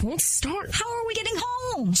don't know. It won't start. How are we getting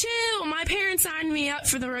home? Chill. My parents signed me up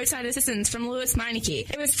for the roadside assistance from Lewis Meineke.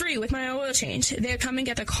 It was free with my oil change. They'll come and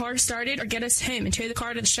get the car started or get us home and tow the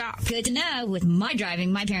car to the shop. Good to know. With my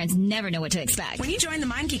driving, my parents never know what to expect. When you join the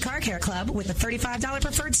Meineke Car Care Club with a $35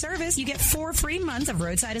 preferred service, you get 4 free months of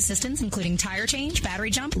roadside assistance, including tire change,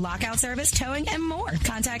 battery jump, lockout service, towing, and more.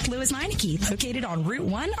 Contact Lewis Meineke, located on Route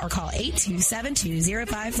 1, or call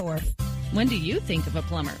 827-2054. When do you think of a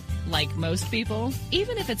plumber? Like most people,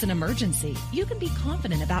 even if it's an emergency, you can be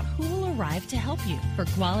confident about who will arrive to help you. For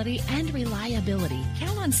quality and reliability,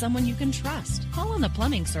 count on someone you can trust. Call on the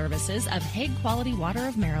plumbing services of Hague Quality Water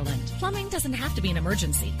of Maryland. Plumbing doesn't have to be an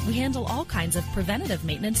emergency. We handle all kinds of preventative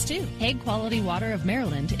maintenance too. Hague Quality Water of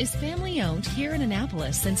Maryland is family owned here in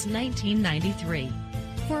Annapolis since 1993.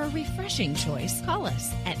 For a refreshing choice, call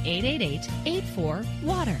us at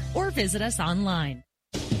 888-84-WATER or visit us online.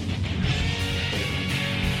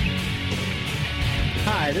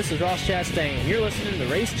 Hi, this is Ross Chastain. You're listening to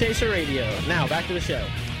Race Chaser Radio. Now, back to the show.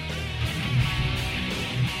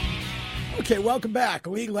 Okay, welcome back.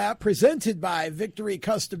 Lead Lap presented by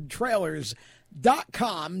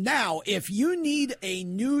VictoryCustomTrailers.com. Now, if you need a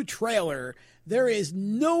new trailer, there is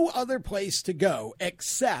no other place to go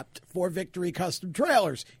except for Victory Custom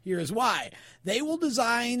Trailers. Here's why. They will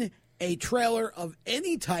design a trailer of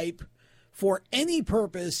any type for any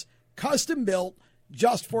purpose, custom built,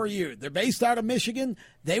 just for you. They're based out of Michigan.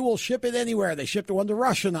 They will ship it anywhere. They shipped one to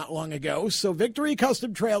Russia not long ago. So Victory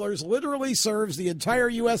Custom Trailers literally serves the entire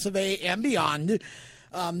U.S. of A. and beyond.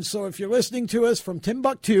 So if you're listening to us from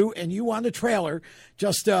Timbuktu and you want a trailer,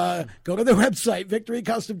 just go to their website,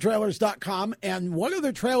 VictoryCustomTrailers.com. And what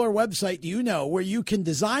other trailer website do you know where you can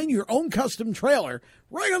design your own custom trailer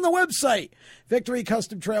right on the website?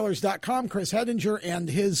 VictoryCustomTrailers.com. Chris Hedinger and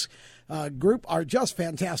his group are just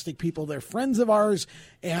fantastic people. They're friends of ours,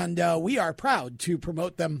 and we are proud to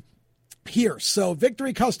promote them here. So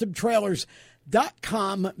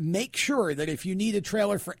VictoryCustomTrailers.com. Make sure that if you need a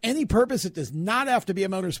trailer for any purpose, it does not have to be a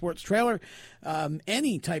motorsports trailer,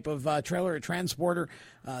 any type of trailer or transporter,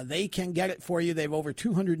 they can get it for you. They have over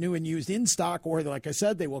 200 new and used in stock, or like I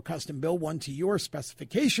said, they will custom build one to your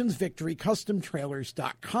specifications.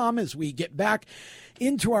 VictoryCustomTrailers.com. As we get back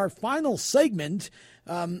into our final segment,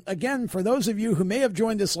 again, for those of you who may have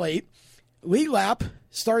joined us late, Lead Lap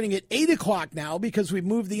starting at 8 o'clock now because we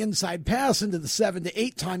moved the inside pass into the 7 to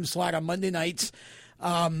 8 time slot on Monday nights.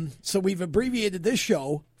 So we've abbreviated this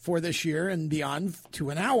show for this year and beyond to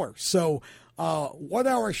an hour. So 1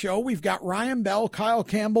 hour show. We've got Ryan Bell, Kyle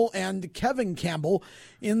Campbell, and Kevin Campbell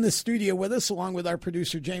in the studio with us, along with our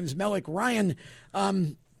producer, James Mellick. Ryan,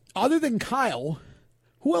 other than Kyle,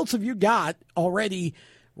 who else have you got already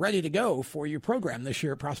ready to go for your program this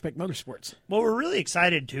year at Prospect Motorsports? Well, we're really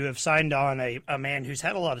excited to have signed on a man who's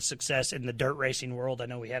had a lot of success in the dirt racing world. I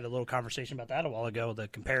know we had a little conversation about that a while ago, the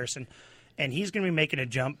comparison. And he's going to be making a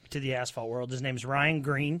jump to the asphalt world. His name's Ryan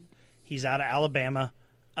Green. He's out of Alabama,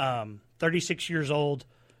 36 years old,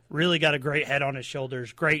 really got a great head on his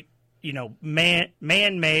shoulders, great,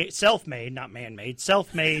 man-made, self-made, not man-made,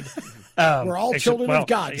 self-made. We're all children of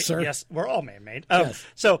God, sir. Yes, we're all man-made. Yes.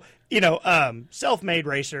 So, self-made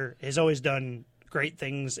racer has always done great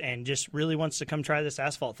things and just really wants to come try this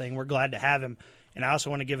asphalt thing. We're glad to have him. And I also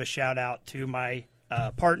want to give a shout-out to my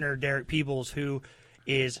partner, Derek Peebles, who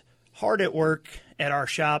is hard at work at our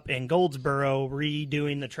shop in Goldsboro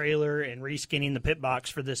redoing the trailer and reskinning the pit box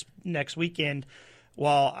for this next weekend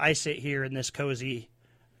while I sit here in this cozy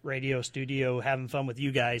radio studio having fun with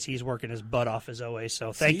you guys. He's working his butt off as always.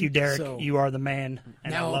 So thank you, Derek. You are the man,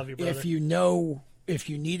 and now, I love you, brother. If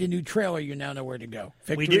you need a new trailer, you now know where to go.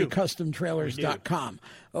 We do. VictoryCustomTrailers.com.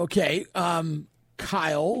 Okay,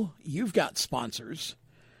 Kyle, you've got sponsors.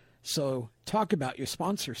 So talk about your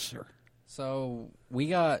sponsors, sir. So we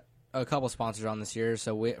got a couple sponsors on this year.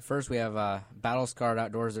 So we have Battle Scarred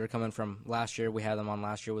Outdoors that are coming from last year. We had them on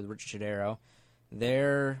last year with Rich Chidero.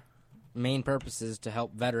 Their main purpose is to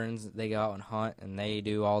help veterans. They go out and hunt, and they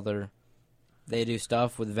do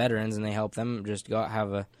stuff with veterans, and they help them just go out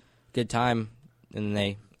have a good time. And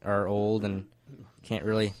they are old and can't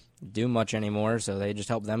really do much anymore, so they just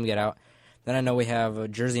help them get out. Then I know we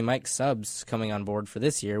have Jersey Mike subs coming on board for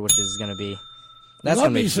this year, which is going to be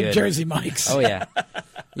Love me some Jersey Mikes. Oh yeah,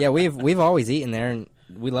 yeah. We've always eaten there, and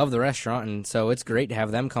we love the restaurant, and so it's great to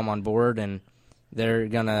have them come on board, and they're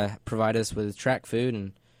gonna provide us with track food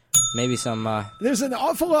and maybe some. There's an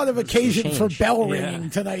awful lot of occasion for bell ringing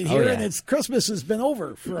tonight here, and it's Christmas has been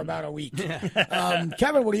over for about a week.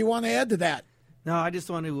 Kevin, what do you want to add to that? No, I just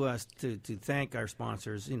want to thank our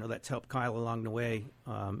sponsors. That's helped Kyle along the way,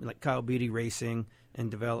 like Kyle Beatty Racing,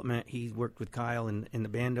 and development. He worked with Kyle in the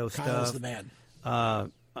Bando stuff. Kyle's the man.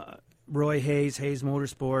 Roy Hayes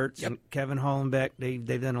Motorsports, and Kevin Hollenbeck.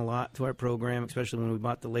 They've done a lot to our program, especially when we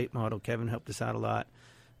bought the late model. Kevin helped us out a lot.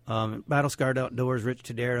 Battle Scarred Outdoors, Rich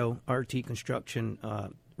Tadero, RT Construction.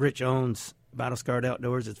 Rich owns Battle Scarred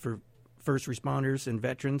Outdoors. It's for first responders and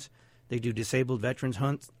veterans. They do disabled veterans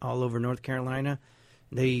hunts all over North Carolina.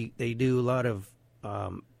 They do a lot of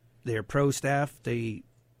their pro staff. They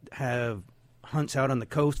have hunts out on the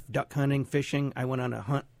coast, duck hunting, fishing. I went on a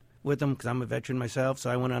hunt with them because I'm a veteran myself, so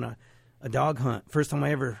I went on a dog hunt. First time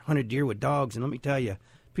I ever hunted deer with dogs, and let me tell you,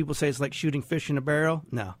 people say it's like shooting fish in a barrel.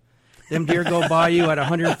 No. Them deer go by you at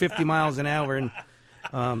 150 miles an hour, and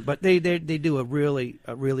but they do a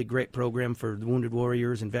really great program for the wounded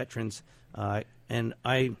warriors and veterans. And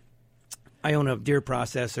I own a deer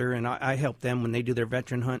processor, and I help them when they do their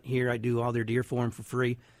veteran hunt here. I do all their deer for them for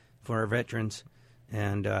free for our veterans.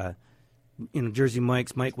 And Jersey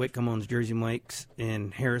Mike's, Mike Whitcomb owns Jersey Mike's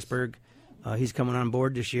in Harrisburg. He's coming on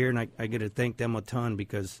board this year, and I get to thank them a ton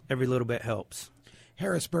because every little bit helps.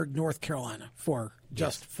 Harrisburg, North Carolina, for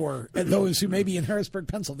those who may be in Harrisburg,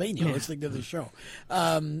 Pennsylvania, listening to the show.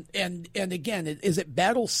 And again, is it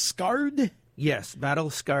Battle Scarred? Yes, Battle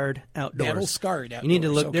Scarred Outdoors. Battle Scarred Outdoors. You need to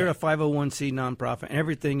look. Okay. They're a 501c nonprofit, and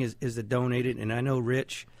everything is donated. And I know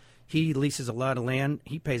Rich, he leases a lot of land.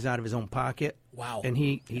 He pays out of his own pocket. Wow. And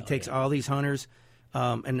he takes all these hunters.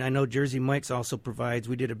 And I know Jersey Mike's also provides.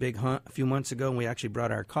 We did a big hunt a few months ago, and we actually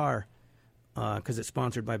brought our car because it's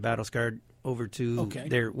sponsored by Battle Scarred over to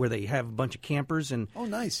there where they have a bunch of campers. And oh,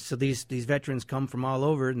 nice. So these veterans come from all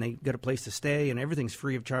over, and they get a place to stay, and everything's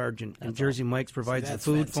free of charge. And Jersey Mike's provides the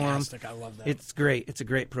food fantastic. for them. I love that. It's great. It's a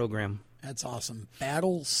great program. That's awesome.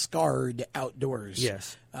 Battle Scarred Outdoors.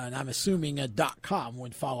 Yes. And I'm assuming a .com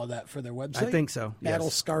would follow that for their website. I think so.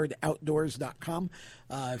 BattleScarredOutdoors.com.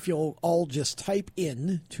 If you'll all just type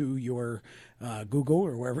in to your Google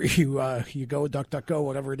or wherever you go, DuckDuckGo,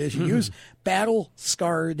 whatever it is you use,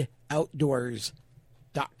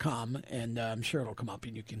 BattleScarredOutdoors.com, and I'm sure it'll come up,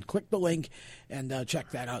 and you can click the link and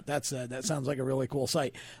check that out. That sounds like a really cool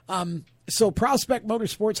site. So Prospect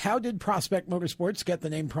Motorsports, how did Prospect Motorsports get the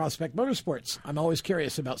name Prospect Motorsports? I'm always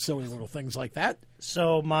curious about silly little things like that.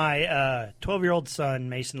 So my 12-year-old son,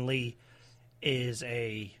 Mason Lee, is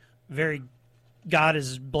God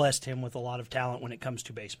has blessed him with a lot of talent when it comes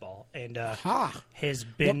to baseball. And has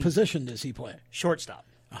been... What position does he play? Shortstop.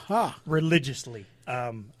 Aha. Religiously.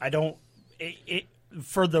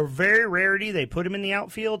 For the very rarity they put him in the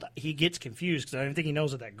outfield, he gets confused because I don't think he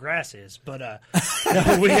knows what that grass is. But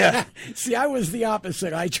see, I was the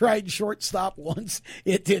opposite. I tried shortstop once;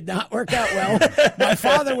 it did not work out well. My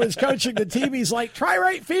father was coaching the team. He's like, "Try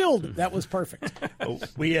right field." That was perfect.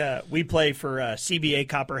 We play for CBA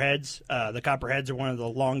Copperheads. The Copperheads are one of the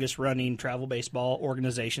longest running travel baseball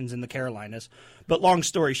organizations in the Carolinas. But long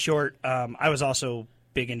story short, I was also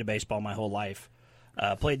big into baseball my whole life.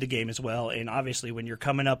 Played the game as well, and obviously when you're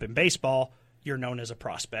coming up in baseball, you're known as a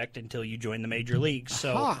prospect until you join the major leagues.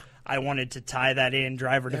 So I wanted to tie that in,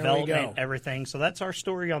 driver development, everything. So that's our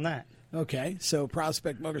story on that. Okay, so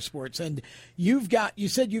Prospect Motorsports. And you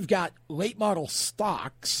said you've got late model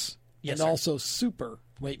stocks and also super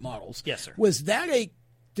late models. Yes, sir. Was that a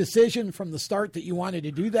decision from the start that you wanted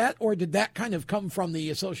to do that, or did that kind of come from the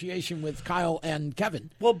association with Kyle and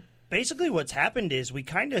Kevin? Well, basically, what's happened is we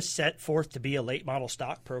kind of set forth to be a late model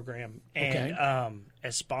stock program, and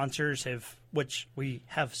as sponsors which we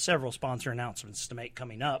have several sponsor announcements to make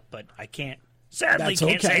coming up, but I can't say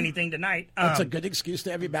anything tonight. That's a good excuse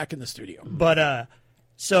to have you back in the studio. But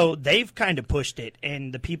so they've kind of pushed it,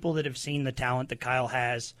 and the people that have seen the talent that Kyle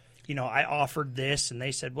has, I offered this, and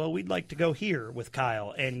they said, well, we'd like to go here with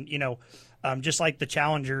Kyle, and just like the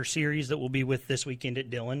Challenger series that we'll be with this weekend at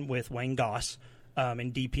Dillon with Wayne Goss.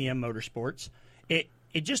 In DPM Motorsports, it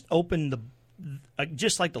just opened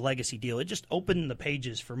just like the Legacy deal, it just opened the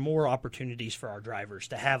pages for more opportunities for our drivers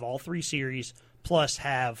to have all three series plus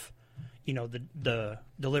have the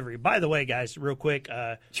delivery. By the way, guys, real quick,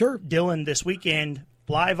 sure, Dillon this weekend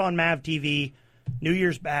live on MAV TV, New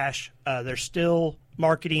Year's Bash. There's still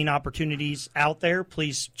marketing opportunities out there.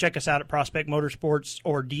 Please check us out at Prospect Motorsports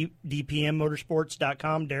or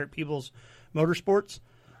DPMmotorsports.com, Derek Peebles Motorsports.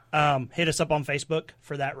 Hit us up on Facebook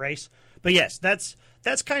for that race. But yes, that's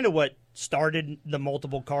kind of what started the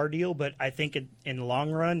multiple car deal, but I think in the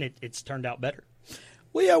long run, it's turned out better.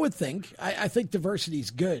 Well, yeah, I would think. I think diversity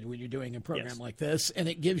is good when you're doing a program like this, and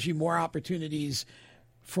it gives you more opportunities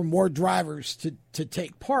for more drivers to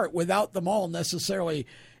take part without them all necessarily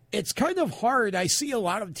it's kind of hard. I see a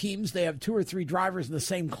lot of teams, they have 2 or 3 drivers in the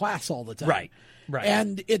same class all the time. Right.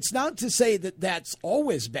 And it's not to say that that's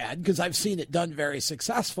always bad, because I've seen it done very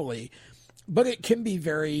successfully, but it can be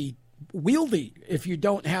very wieldy if you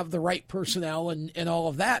don't have the right personnel and all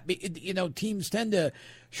of that. Teams tend to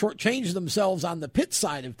shortchange themselves on the pit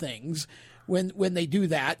side of things when they do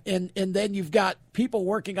that, and then you've got people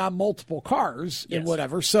working on multiple cars and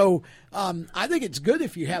whatever. So I think it's good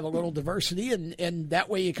if you have a little diversity, and that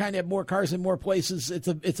way you kind of have more cars in more places. It's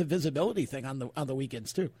a visibility thing on the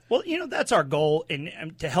weekends too. Well, that's our goal,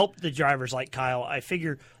 and to help the drivers like Kyle. I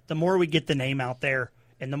figure the more we get the name out there,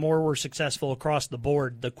 and the more we're successful across the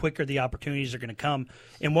board, the quicker the opportunities are going to come.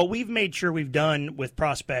 And what we've made sure we've done with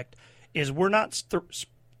Prospect is we're not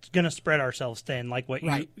going to spread ourselves thin like what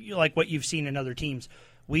you've seen in other teams.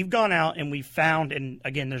 We've gone out and we've found, and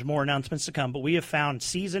again, there's more announcements to come, but we have found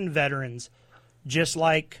seasoned veterans, just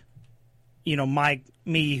like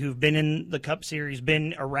me, who've been in the Cup Series,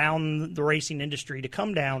 been around the racing industry, to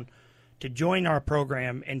come down to join our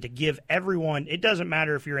program and to give everyone. It doesn't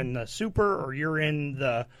matter if you're in the Super or you're in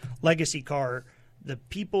the Legacy car. The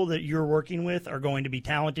people that you're working with are going to be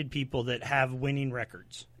talented people that have winning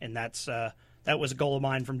records, and that was a goal of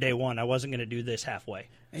mine from day one. I wasn't going to do this halfway.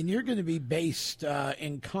 And you're going to be based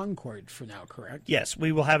in Concord for now, correct? Yes,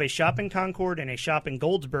 we will have a shop in Concord and a shop in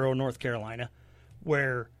Goldsboro, North Carolina,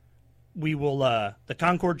 where we will the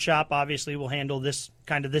Concord shop obviously will handle this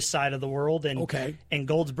side of the world, and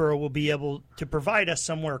Goldsboro will be able to provide us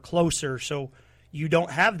somewhere closer, so you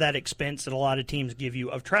don't have that expense that a lot of teams give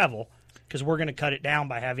you of travel, because we're going to cut it down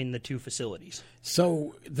by having the 2 facilities.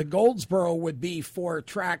 So the Goldsboro would be for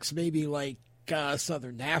tracks maybe like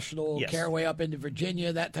Southern National, Caraway up into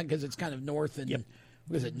Virginia, that time, because it's kind of north and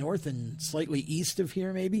north and slightly east of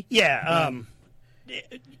here, maybe. Yeah.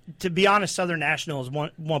 To be honest, Southern National is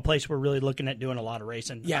one place we're really looking at doing a lot of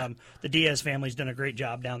racing. Yeah. The Diaz family's done a great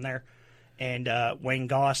job down there, and Wayne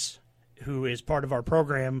Goss, who is part of our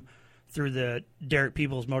program through the Derek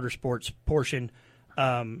Peoples Motorsports portion,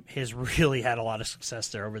 has really had a lot of success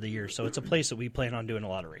there over the years. So it's a place that we plan on doing a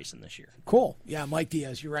lot of racing this year. Cool. Yeah, Mike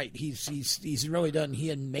Diaz, you're right. He's really done.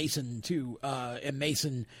 He and Mason too. And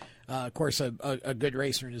Mason, of course, a good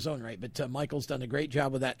racer in his own right. But Michael's done a great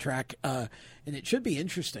job with that track, and it should be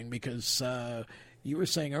interesting because you were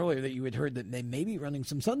saying earlier that you had heard that they may be running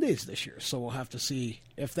some Sundays this year. So we'll have to see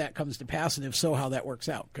if that comes to pass, and if so, how that works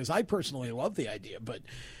out. Because I personally love the idea, but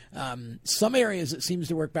some areas it seems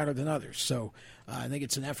to work better than others. So I think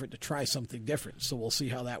it's an effort to try something different. So we'll see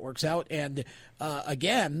how that works out. And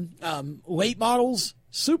again, late models,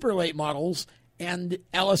 super late models, and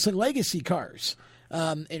Ellison Legacy cars.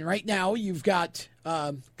 And right now you've got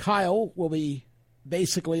Kyle will be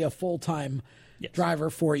basically a full-time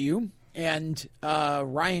driver for you. And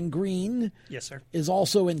Ryan Green, yes, sir, is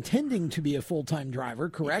also intending to be a full-time driver,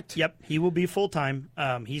 correct? Yep, he will be full-time.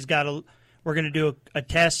 We're going to do a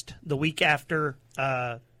test the week after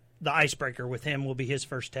the icebreaker with him. Will be his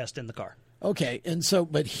first test in the car. Okay, and so,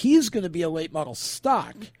 but he's going to be a late model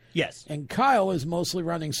stock. Yes. And Kyle is mostly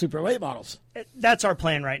running super late models. That's our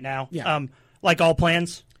plan right now. Yeah. Like all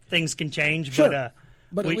plans, things can change. Sure.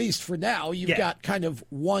 But at least for now, you've got kind of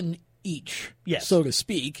one each, so to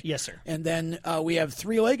speak. Yes, sir. And then we have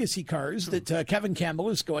 3 legacy cars that Kevin Campbell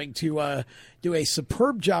is going to do a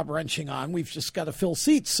superb job wrenching on. We've just got to fill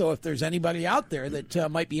seats. So if there's anybody out there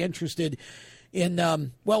that might be interested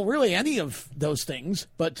in, really any of those things,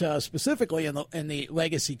 but specifically in the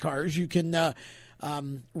legacy cars, you can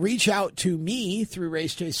reach out to me through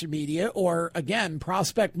Race Chaser Media, or again,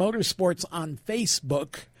 Prospect Motorsports on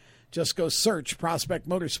Facebook. Just go search Prospect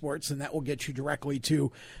Motorsports, and that will get you directly to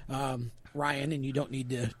Ryan, and you don't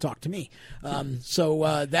need to talk to me.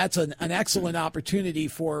 So that's an excellent opportunity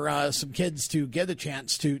for some kids to get a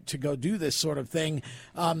chance to go do this sort of thing.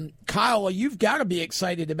 Kyle, you've got to be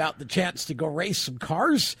excited about the chance to go race some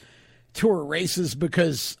cars tour races,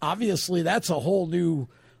 because obviously that's a whole new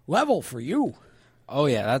level for you. Oh,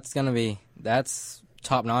 yeah, that's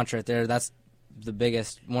top notch right there. That's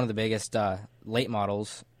one of the biggest late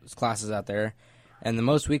models classes out there, and the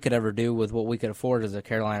most we could ever do with what we could afford is a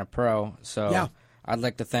Carolina Pro. So I'd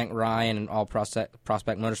like to thank Ryan and all Prospect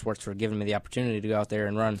Motorsports for giving me the opportunity to go out there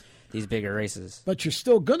and run these bigger races. But you're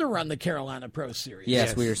still going to run the Carolina Pro Series.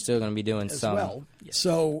 Yes, we are still going to be doing as some. Well. Yes.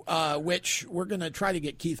 So, which we're going to try to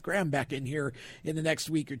get Keith Graham back in here in the next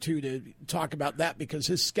week or two to talk about that, because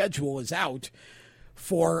his schedule is out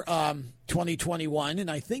for 2021, and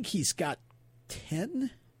I think he's got 10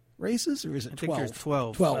 races, or is it 12? I think there's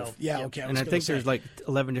 12. 12. Yeah, okay. And I think there's like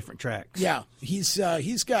 11 different tracks. Yeah, he's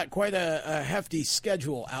got quite a hefty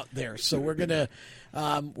schedule out there. So we're gonna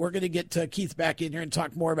get Keith back in here and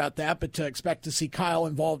talk more about that. But to expect to see Kyle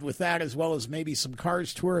involved with that, as well as maybe some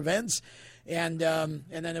Cars Tour events, and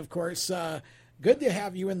then of course. Good to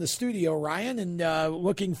have you in the studio, Ryan, and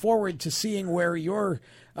looking forward to seeing where your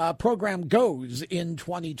program goes in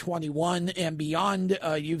 2021 and beyond.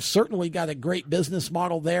 You've certainly got a great business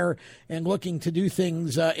model there and looking to do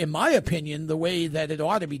things, in my opinion, the way that it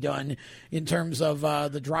ought to be done in terms of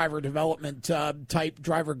the driver development type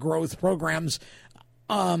driver growth programs.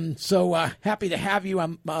 So happy to have you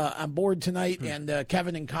on board tonight, and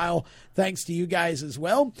Kevin and Kyle, thanks to you guys as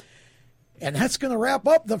well. And that's going to wrap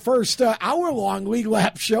up the first hour-long Lead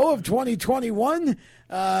Lap show of 2021.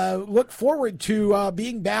 Look forward to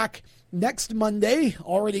being back next Monday.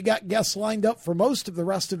 Already got guests lined up for most of the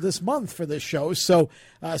rest of this month for this show. So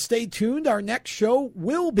stay tuned. Our next show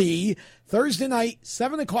will be Thursday night,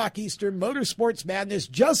 7 o'clock Eastern, Motorsports Madness.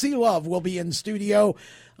 Jesse Love will be in studio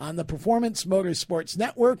on the Performance Motorsports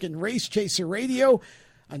Network and Race Chaser Radio.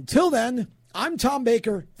 Until then, I'm Tom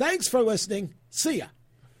Baker. Thanks for listening. See ya.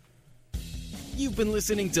 You've been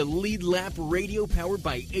listening to Lead Lap Radio, powered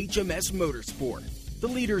by HMS Motorsport, the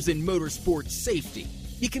leaders in motorsport safety.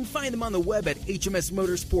 You can find them on the web at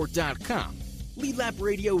hmsmotorsport.com. Lead Lap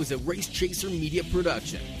Radio is a Race Chaser Media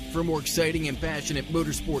production. For more exciting and passionate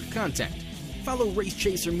motorsport content, follow Race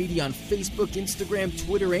Chaser Media on Facebook, Instagram,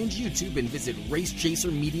 Twitter, and YouTube, and visit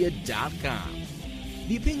racechasermedia.com.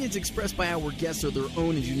 The opinions expressed by our guests are their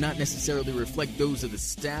own and do not necessarily reflect those of the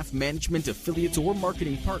staff, management, affiliates, or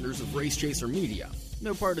marketing partners of Race Chaser Media.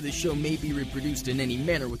 No part of this show may be reproduced in any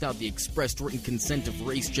manner without the expressed written consent of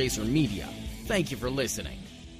Race Chaser Media. Thank you for listening.